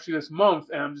games actually this month,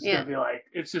 and I'm just going to be like,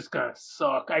 it's just going to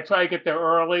suck. I try to get there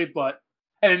early, and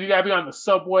then you got to be on the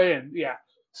subway, and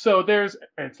So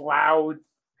it's loud.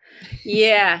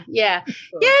 I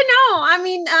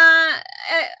mean,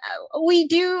 we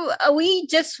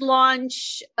just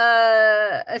launched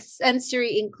a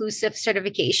sensory inclusive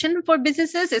certification for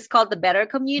businesses. It's called the Better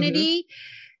Community.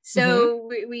 So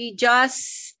we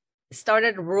just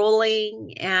started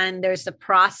rolling, and there's a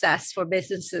process for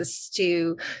businesses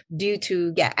to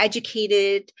get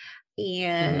educated,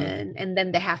 and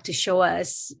then they have to show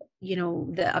us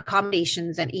the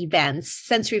accommodations and events,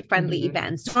 sensory friendly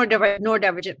events,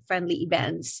 neurodivergent friendly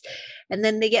events, and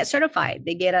then they get certified.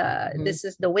 They get this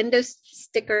is the Windows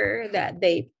sticker that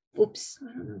they Oops, I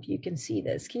don't know if you can see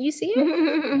this. Can you see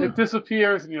it? It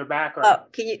disappears in your background. Oh,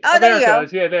 can you? Oh, there you go.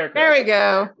 Yeah, there it goes. There we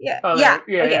go. Yeah. Oh, Yeah.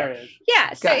 Yeah, okay. there it is.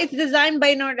 Yeah. So Got it's designed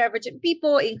by neurodivergent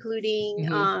people, including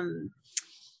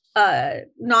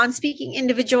non-speaking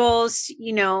individuals,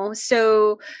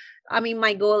 So I mean,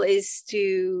 my goal is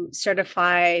to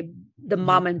certify the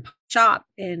mom and pop shop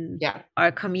in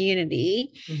our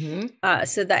community,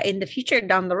 so that in the future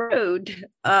down the road,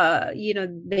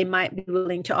 they might be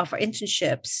willing to offer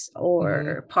internships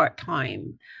or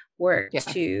part-time work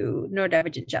to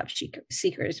neurodivergent job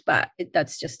seekers, but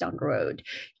that's just down the road,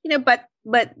 but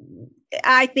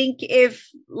I think if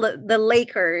the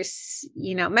Lakers,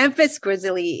 Memphis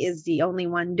Grizzly is the only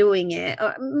one doing it,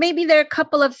 maybe there are a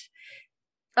couple of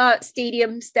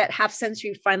stadiums that have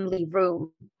sensory friendly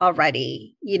room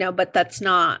already, but that's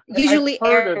not usually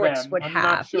airports would I'm have.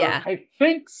 Not sure. Yeah, I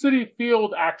think City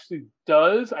Field actually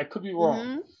does. I could be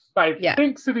wrong, but I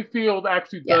think City Field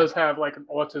actually does have like an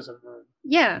autism room.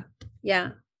 Yeah.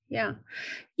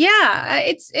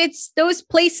 It's those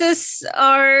places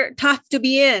are tough to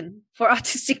be in for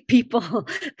autistic people.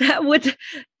 That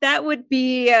would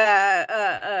be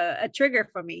a trigger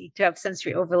for me to have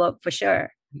sensory overload for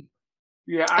sure.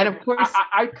 Yeah, and of course,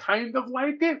 I kind of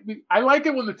like it. I like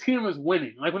it when the team is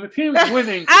winning. Like when the team is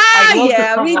winning, I love the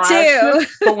camaraderie. Me too.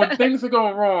 But when things are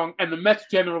going wrong, and the Mets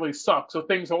generally suck, so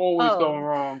things are always going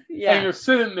wrong, and you're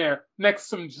sitting there next to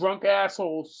some drunk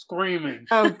assholes screaming,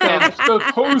 and the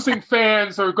opposing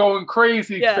fans are going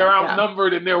crazy because they're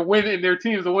outnumbered and they're winning, their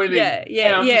teams are winning.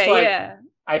 And I'm just like,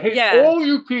 I hate all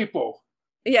you people.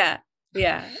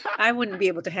 Yeah, I wouldn't be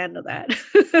able to handle that.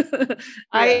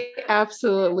 I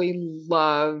absolutely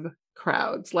love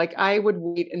crowds. Like I would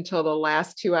wait until the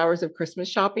last 2 hours of Christmas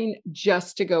shopping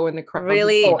just to go in the crowd.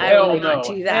 Really? I would not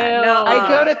do that. No,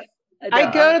 I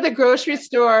go to the grocery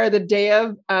store the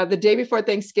day before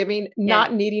Thanksgiving,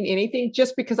 not needing anything,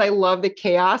 just because I love the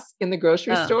chaos in the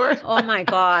grocery store. Oh my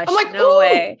gosh. I'm like, no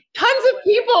way. Tons of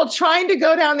people trying to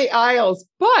go down the aisles,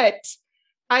 but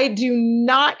I do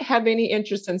not have any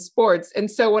interest in sports.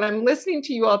 And so when I'm listening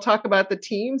to you all talk about the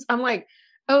teams, I'm like,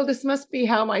 oh, this must be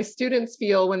how my students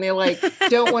feel when they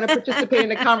don't want to participate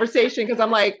in a conversation, because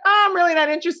I'm like, oh, I'm really not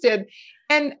interested.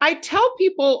 And I tell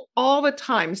people all the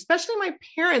time, especially my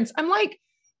parents, I'm like,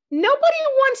 nobody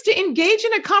wants to engage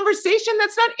in a conversation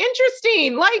that's not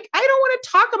interesting. Like, I don't want to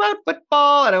talk about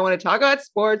football. I don't want to talk about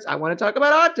sports. I want to talk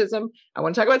about autism. I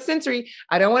want to talk about sensory.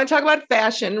 I don't want to talk about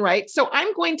fashion, right? So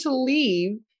I'm going to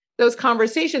leave those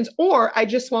conversations, or I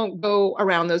just won't go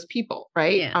around those people,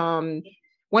 right? Yeah.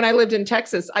 When I lived in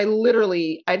Texas, I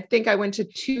think I went to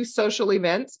 2 social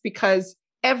events because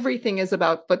everything is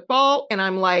about football. And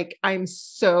I'm like, I'm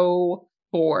so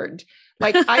bored.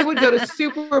 Like I would go to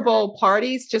Super Bowl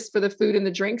parties just for the food and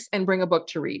the drinks and bring a book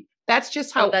to read. That's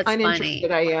just how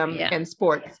uninterested I am in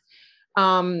sports.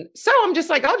 So I'm just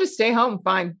like, I'll just stay home.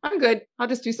 Fine. I'm good. I'll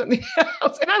just do something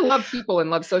else. And I love people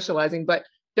and love socializing, but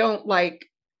I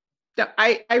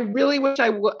really wish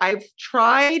I've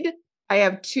tried. I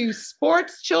have 2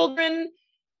 sports children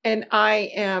and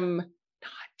I am not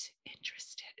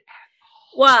interested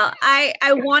at all. Well, I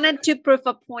wanted to prove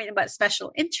a point about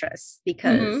special interests,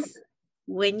 because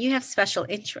when you have special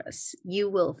interests, you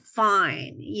will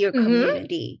find your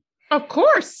community. Of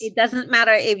course. It doesn't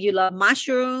matter if you love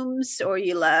mushrooms or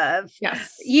you love,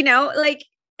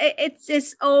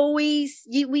 it's always,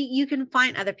 you can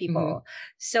find other people.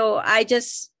 So I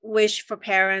just wish for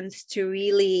parents to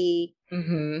really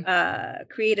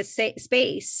create a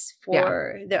space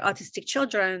for their autistic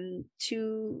children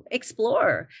to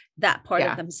explore that part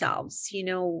of themselves.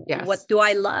 What do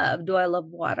I love? Do I love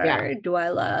water? Do I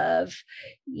love,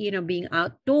 being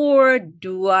outdoor?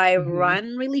 Do I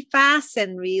run really fast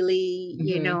and really,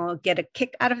 get a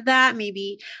kick out of that?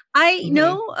 Maybe I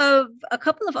know of a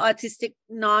couple of autistic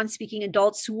non-speaking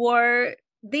adults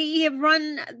they have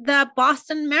run the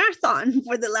Boston Marathon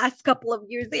for the last couple of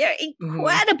years. They are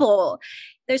incredible.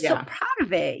 They're so proud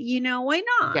of it. Why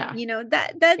not?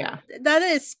 That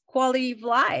is quality of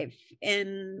life.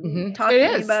 And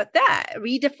talking about that,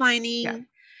 redefining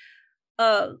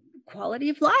quality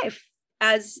of life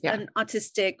as an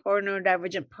autistic or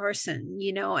neurodivergent person,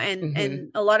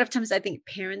 and a lot of times I think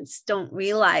parents don't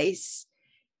realize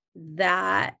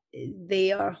that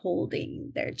they are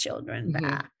holding their children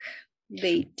back.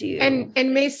 They do.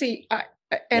 And Maisie,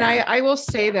 I will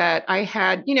say that I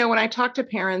had, when I talk to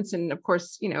parents, and of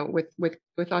course, with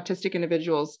autistic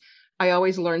individuals, I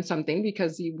always learn something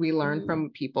because we learn from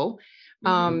people.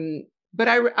 But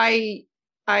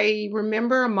I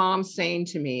remember a mom saying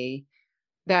to me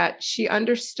that she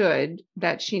understood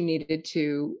that she needed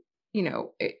to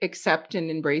accept and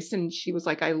embrace. And she was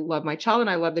like, I love my child and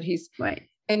I love that he's Right.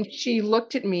 And she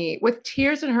looked at me with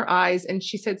tears in her eyes and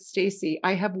she said, Stacy,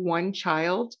 I have one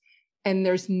child and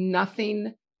there's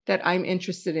nothing that I'm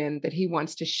interested in that he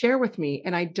wants to share with me.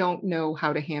 And I don't know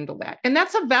how to handle that. And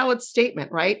that's a valid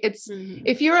statement, right? It's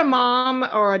if you're a mom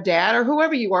or a dad or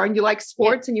whoever you are, and you like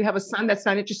sports and you have a son that's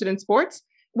not interested in sports,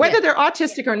 whether they're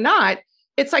autistic or not,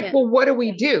 it's like, well, what do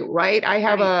we do? Right. I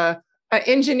have an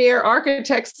engineer,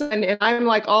 architect, and I'm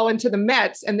like all into the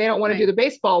Mets and they don't want to do the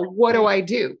baseball. What do I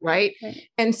do? Right.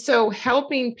 And so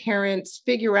helping parents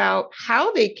figure out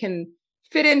how they can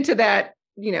fit into that,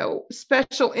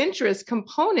 special interest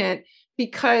component,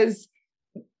 because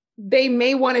they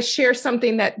may want to share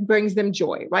something that brings them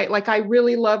joy, right? Like I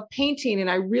really love painting and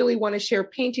I really want to share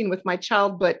painting with my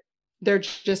child, but they're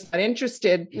just not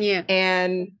interested. Yeah.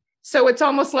 And so it's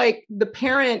almost like the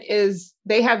parent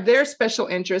they have their special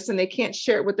interests and they can't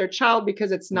share it with their child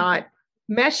because it's not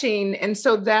meshing. And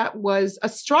so that was a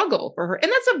struggle for her.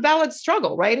 And that's a valid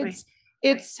struggle, right?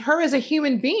 It's her as a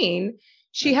human being.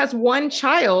 She has one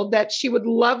child that she would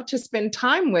love to spend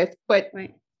time with, but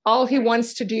all he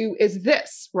wants to do is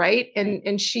this, right?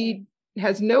 And she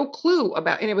has no clue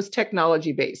about, and it was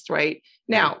technology based, right?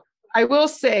 Now, I will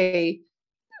say,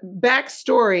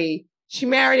 backstory, she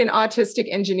married an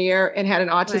autistic engineer and had an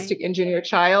autistic engineer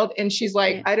child. And she's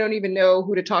like, I don't even know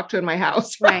who to talk to in my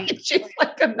house. Right. She's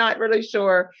like, I'm not really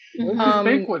sure. What did you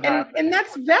think would happen? And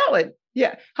that's valid.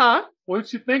 Yeah. Huh? What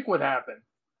did you think would happen?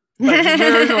 Like, you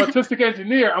married an autistic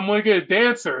engineer, I'm going to get a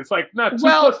dancer. It's like, not 2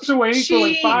 plus 2 ain't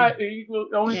equal 5. Only equal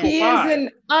 5. He is an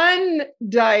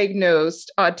undiagnosed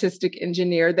autistic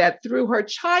engineer that through her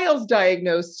child's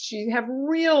diagnosis, she have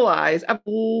realized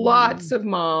lots of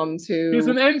moms who... He's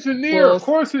an engineer. Of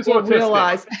course he's autistic.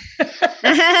 Realize,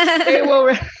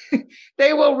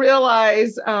 they will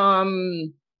realize,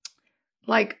 one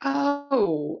of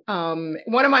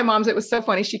my moms, it was so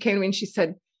funny. She came to me and she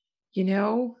said,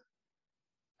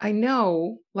 I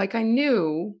know, like I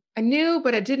knew,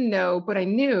 but I didn't know, but I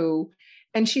knew.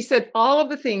 And she said all of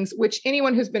the things which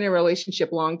anyone who's been in a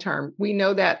relationship long-term, we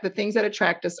know that the things that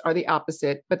attract us are the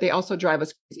opposite, but they also drive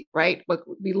us crazy, right? Like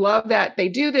we love that they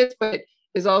do this, but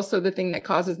is also the thing that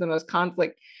causes the most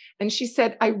conflict. And she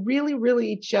said, I really,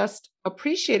 really just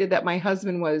appreciated that my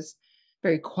husband was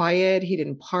very quiet. He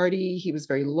didn't party. He was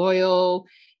very loyal.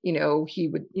 He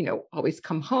would, always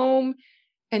come home.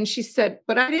 And she said,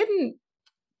 but I didn't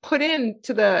put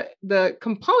into the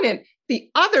component,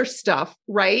 the other stuff,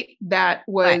 right? That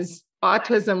was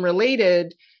autism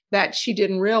related that she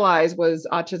didn't realize was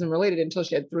autism related until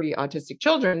she had 3 autistic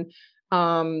children.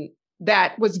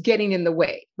 That was getting in the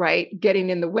way, right?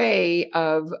 Getting in the way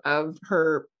of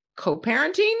her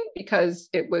co-parenting because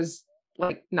it was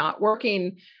like not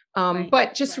working.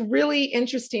 But just really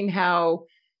interesting how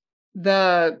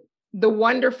the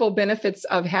wonderful benefits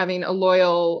of having a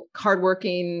loyal,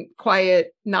 hardworking,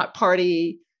 quiet, not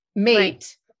party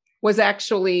mate was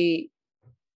actually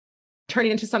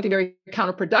turning into something very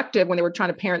counterproductive when they were trying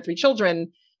to parent 3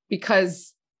 children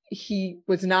because he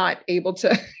was not able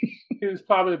to. He was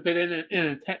probably a bit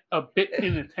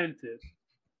inattentive.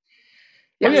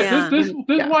 This is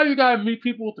why you gotta meet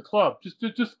people at the club.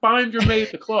 Just find your mate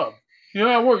at the club.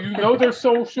 That work. They're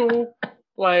social.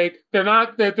 Like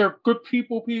they're good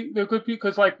people. They're good people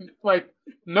because like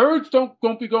nerds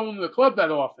don't be going to the club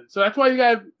that often. So that's why you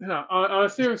got on a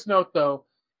serious note though.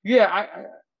 Yeah,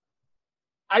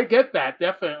 I get that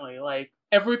definitely. Like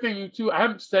everything you two, I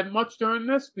haven't said much during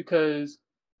this because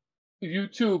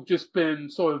YouTube just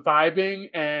been sort of vibing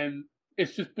and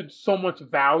it's just been so much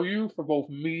value for both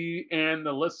me and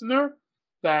the listener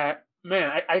that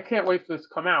man, I can't wait for this to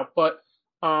come out. But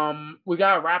we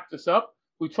gotta wrap this up.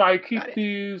 We try to keep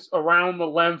these around the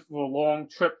length of a long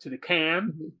trip to the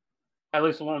can, at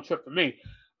least a long trip for me.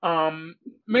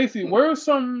 Maisie, where are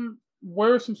some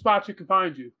spots you can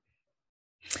find you?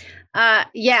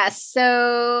 Yes.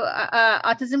 So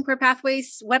Autism Career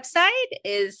Pathways website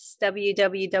is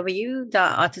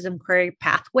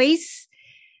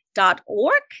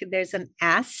www.autismcareerpathways.org. There's an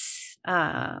S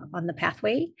on the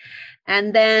pathway.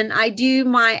 And then I do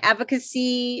my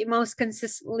advocacy most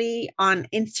consistently on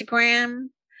Instagram.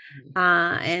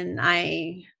 And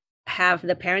I have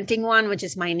the parenting one, which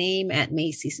is my name at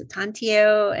Maisie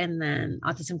Soetantyo, and then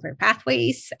Autism Career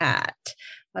Pathways at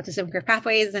Autism Career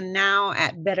Pathways, and now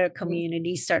at Better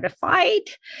Community Certified.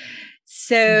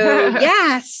 So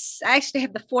yes, I actually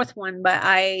have the fourth one, but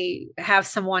I have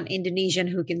someone Indonesian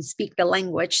who can speak the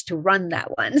language to run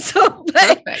that one. So,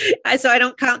 so I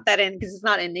don't count that in because it's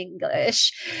not in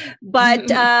English.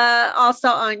 But also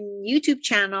on YouTube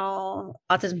channel,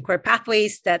 Autism Career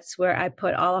Pathways, that's where I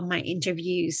put all of my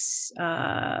interviews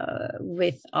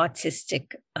with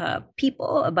autistic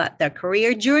people about their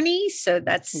career journey. So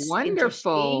that's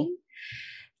wonderful.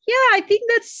 Yeah, I think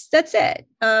that's it.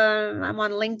 I'm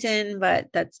on LinkedIn,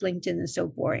 but LinkedIn is so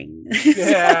boring.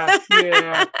 Yeah.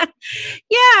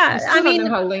 I mean,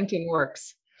 know how LinkedIn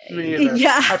works. Me either.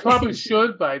 Yeah, I probably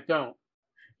should, but I don't.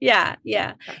 Yeah.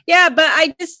 But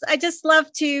I just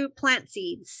love to plant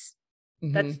seeds.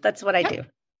 That's what I do.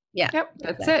 Yeah. Yep.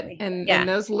 That's it. And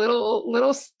those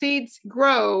little seeds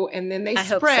grow and then they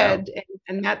spread. So.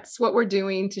 And that's what we're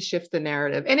doing to shift the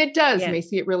narrative. And it does,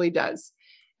 Maisie. It really does.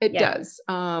 It does.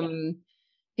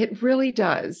 It really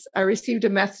does. I received a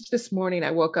message this morning.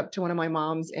 I woke up to one of my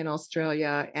moms in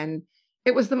Australia, and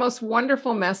it was the most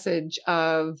wonderful message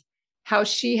of how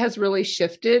she has really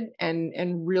shifted and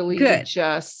really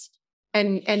just,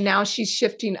 and now she's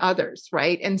shifting others.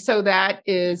 Right. And so that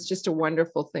is just a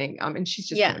wonderful thing. And she's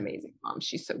just an amazing mom.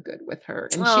 She's so good with her,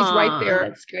 and she's right there.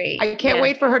 That's great. I can't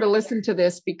wait for her to listen to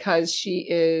this because she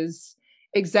is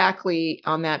exactly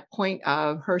on that point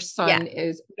of her son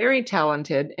is very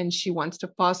talented and she wants to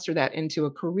foster that into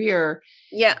a career.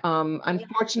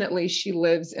 Unfortunately, she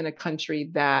lives in a country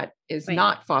that is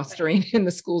not fostering and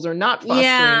the schools are not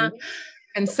fostering.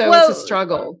 And so it's a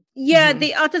struggle.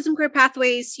 The Autism Career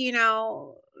Pathways,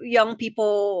 young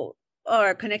people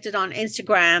are connected on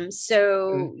Instagram.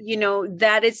 So,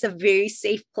 that is a very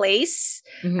safe place.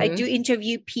 I do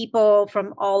interview people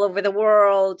from all over the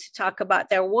world to talk about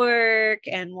their work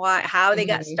and how they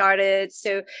got started.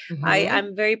 So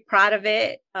I'm very proud of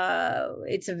it.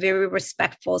 It's a very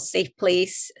respectful, safe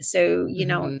place. So,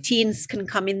 teens can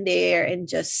come in there and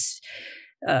just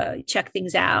check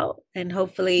things out. And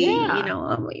hopefully,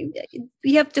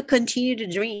 we have to continue to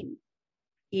dream.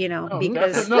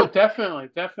 Because definitely.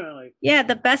 Yeah,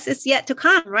 the best is yet to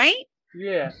come, right?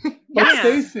 Yeah. But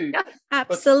Stacey.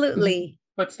 Absolutely.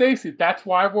 But Stacey, that's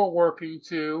why we're working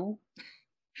to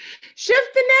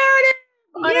shift the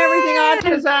narrative on everything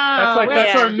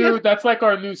autism. That's like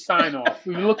our new sign off.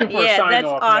 We're looking for a sign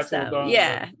off. That's awesome.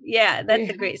 That's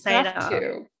a great sign off.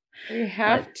 We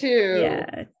have to.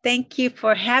 Yeah. Thank you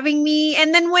for having me.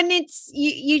 And then when it's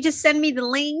you just send me the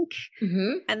link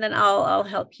and then I'll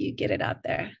help you get it out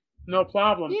there. No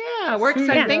problem. Yeah, we're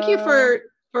excited. Thank you for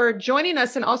joining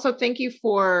us. And also thank you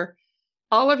for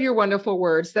all of your wonderful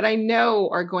words that I know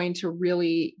are going to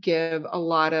really give a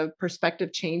lot of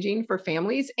perspective changing for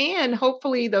families and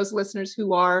hopefully those listeners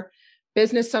who are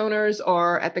business owners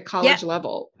or at the college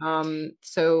level.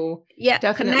 So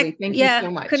definitely. Thank you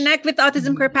so much. Connect with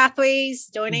Autism Career Pathways,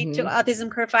 donate to Autism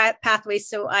Career Pathways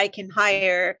so I can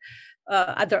hire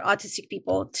other autistic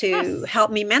people to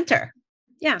help me mentor.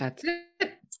 Yeah. That's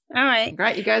it. All right.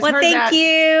 Right. You guys heard that. Thank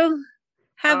you.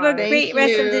 Have a great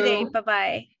rest of the day.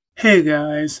 Bye-bye. Hey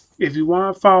guys, if you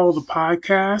want to follow the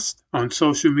podcast on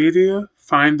social media,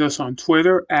 find us on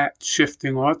Twitter at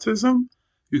Shifting Autism.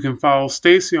 You can follow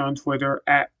Stacey on Twitter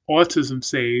at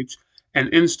AutismSage and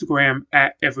Instagram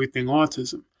at Everything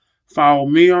Autism. Follow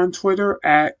me on Twitter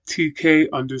at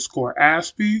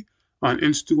TK_Aspie, on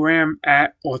Instagram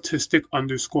at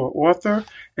Autistic_author,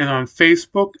 and on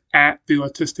Facebook at The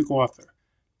Autistic Author.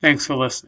 Thanks for listening.